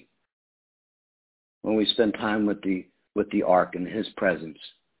mercy. When we spend time with the ark and his presence,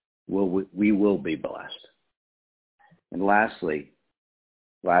 we will be blessed. And lastly,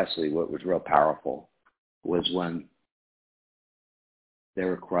 what was real powerful was when they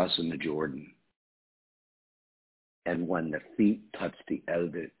were crossing the Jordan. And when their feet touched the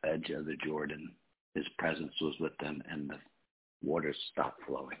edge of the Jordan, his presence was with them and the waters stopped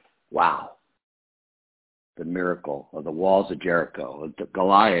flowing. Wow. The miracle of the walls of Jericho, of the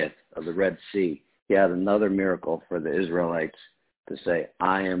Goliath of the Red Sea. He had another miracle for the Israelites to say,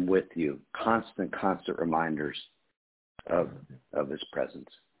 I am with you. Constant reminders of his presence.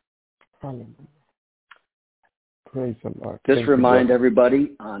 Hallelujah. Praise the Lord. Just remind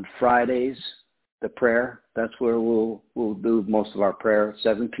everybody on Fridays, the prayer, that's where we'll do most of our prayer,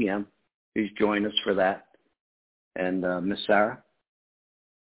 7 p.m. Please join us for that. And Miss Sarah?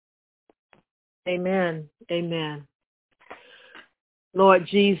 Amen. Amen. Lord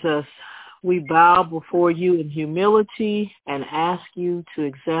Jesus, we bow before you in humility and ask you to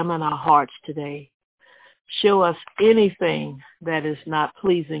examine our hearts today. Show us anything that is not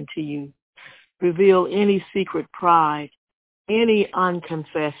pleasing to you. Reveal any secret pride, any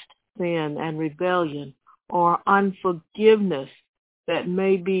unconfessed sin and rebellion or unforgiveness that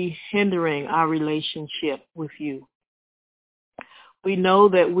may be hindering our relationship with you. We know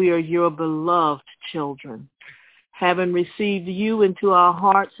that we are your beloved children, having received you into our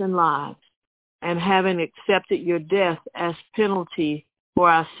hearts and lives, and having accepted your death as penalty for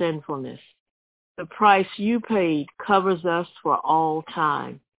our sinfulness. The price you paid covers us for all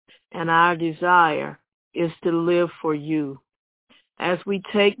time, and our desire is to live for you. As we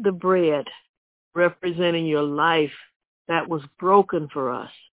take the bread, representing your life that was broken for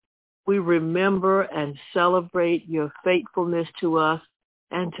us, we remember and celebrate your faithfulness to us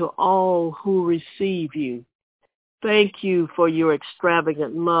and to all who receive you. Thank you for your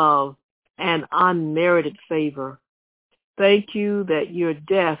extravagant love and unmerited favor. Thank you that your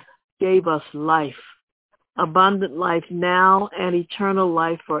death gave us life, abundant life now and eternal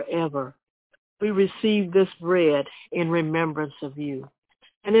life forever. We receive this bread in remembrance of you.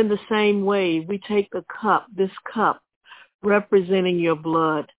 And in the same way, we take this cup, representing your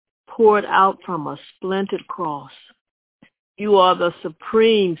blood, poured out from a splendid cross. You are the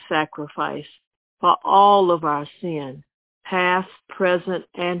supreme sacrifice for all of our sin, past, present,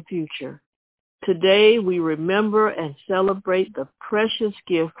 and future. Today, we remember and celebrate the precious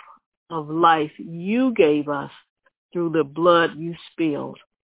gift of life you gave us through the blood you spilled.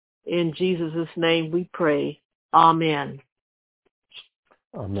 In Jesus' name we pray. Amen.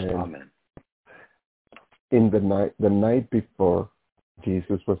 Amen. Amen. In the night before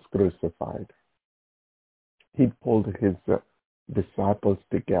Jesus was crucified, he pulled his disciples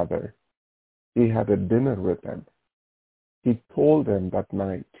together. He had a dinner with them. He told them that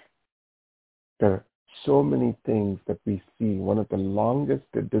night, there are so many things that we see. One of the longest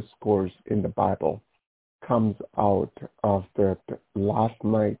discourse in the Bible comes out of the last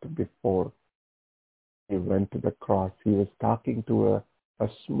night before he went to the cross. He was talking to a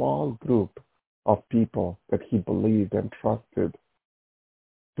small group of people that he believed and trusted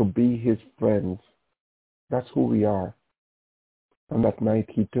to be his friends. That's who we are. On that night,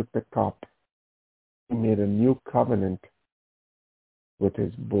 he took the cup. He made a new covenant with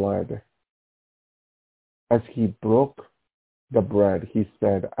his blood. As he broke the bread, he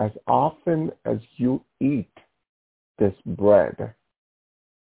said, as often as you eat this bread,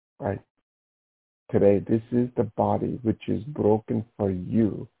 right? Today, this is the body which is broken for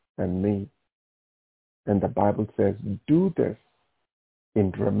you and me. And the Bible says, do this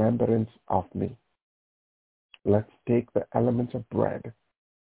in remembrance of me. Let's take the elements of bread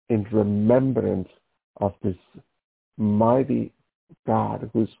in remembrance of this mighty God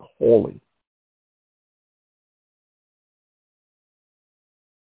who's holy.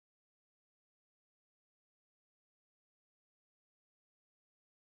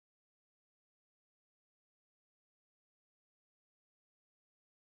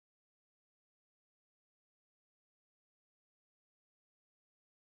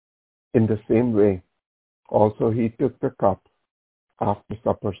 In the same way, also he took the cup after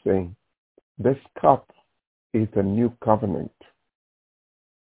supper, saying, this cup is a new covenant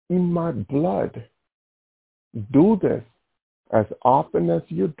in my blood. Do this as often as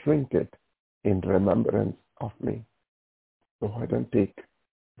you drink it in remembrance of me. Go ahead and take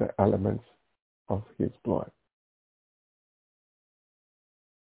the elements of his blood.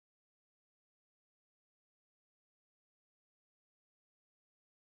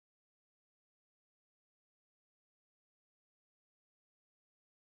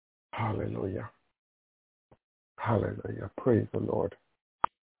 Hallelujah. Hallelujah. Praise the Lord.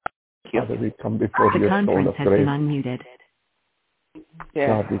 Father, we come before your throne of grace. The conference has been unmuted.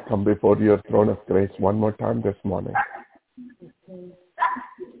 God, we come before your throne of grace one more time this morning.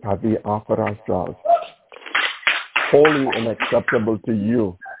 God, we offer ourselves holy and acceptable to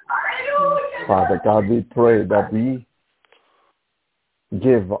you. Father God, we pray that we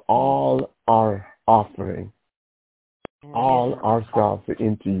give all our offering, all ourselves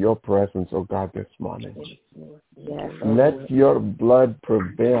into your presence, oh God, this morning. Let your blood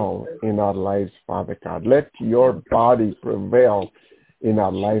prevail in our lives, Father God. Let your body prevail in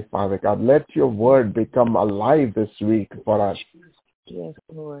our life, Father God. Let your word become alive this week for us. Yes,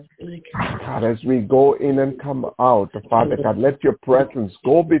 Lord. God, as we go in and come out, Father God, let your presence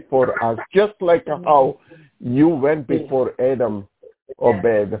go before us, just like how you went before Adam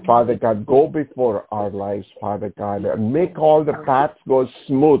obeyed. Father God, go before our lives, Father God, and make all the paths go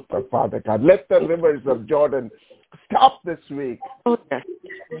smooth, Father God. Let the rivers of Jordan stop this week.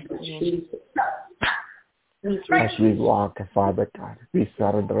 As we walk, Father God, we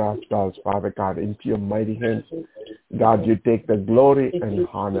surrender ourselves, Father God, into your mighty hands. God, you take the glory and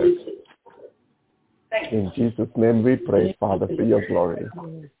honor. In Jesus' name we pray, Father, for your glory.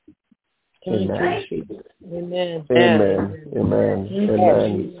 Amen. Amen. Amen. Amen.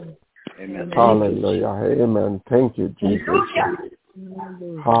 Amen. Amen. Hallelujah. Amen. Thank you, Jesus.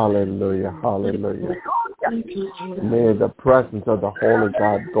 Hallelujah. Hallelujah. May the presence of the Holy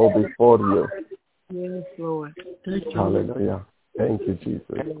God go before you. Yes, Lord. Hallelujah. Thank you,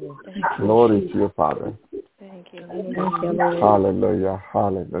 Jesus. Glory to you, Father. Thank you. Hallelujah. Hallelujah.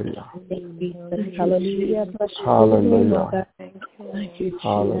 Hallelujah. Hallelujah. Thank you.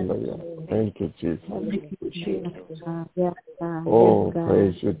 Hallelujah. Thank you, Jesus. Yes, God. Oh,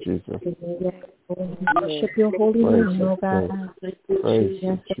 praise you, Jesus. Worship your holy name, oh God. Praise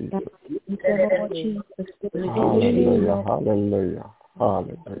you, Jesus. Hallelujah. Hallelujah.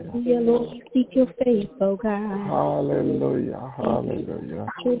 Hallelujah. Lord, we seek your face, oh God. Hallelujah. Hallelujah.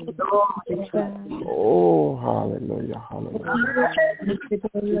 Oh, hallelujah. Hallelujah.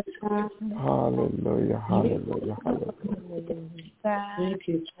 Hallelujah. Hallelujah. Hallelujah. Thank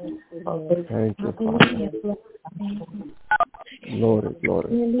you. Thank you, Father. Glory, glory,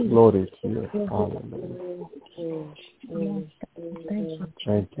 glory to you. Hallelujah.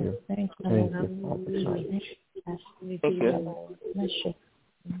 Thank you. Thank you, Father. Thank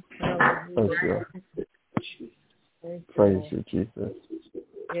you. Praise you, Jesus.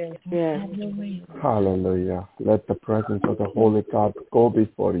 Yes. Hallelujah. Let the presence of the Holy God go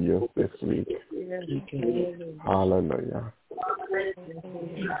before you this week. Hallelujah.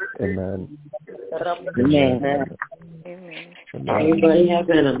 Amen. Amen. Amen. Everybody have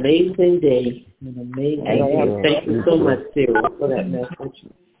an amazing day. Thank you so much, Sarah, for that message.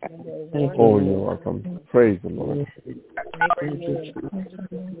 Oh, you're welcome. Praise the Lord.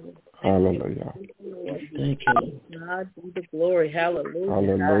 Hallelujah. Thank you. God be the glory. Hallelujah.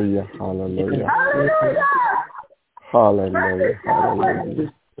 Hallelujah. Hallelujah.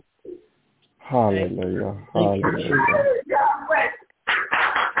 Hallelujah. Hallelujah. Hallelujah.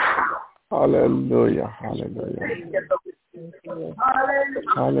 Hallelujah. Hallelujah.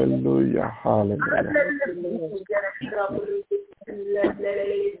 Hallelujah. Hallelujah. Hallelujah.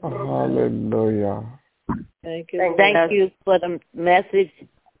 Hallelujah. Thank you. Thank you for the message,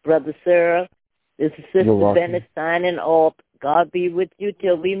 Brother Sarah. This is Sister Bennett signing off. God be with you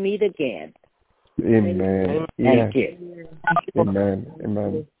till we meet again. Amen. Thank you. Amen.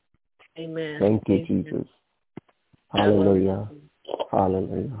 Amen. Amen. Thank you, Jesus. Hallelujah.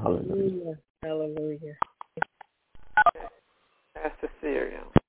 Hallelujah. Hallelujah. Hallelujah. Pastor Syria.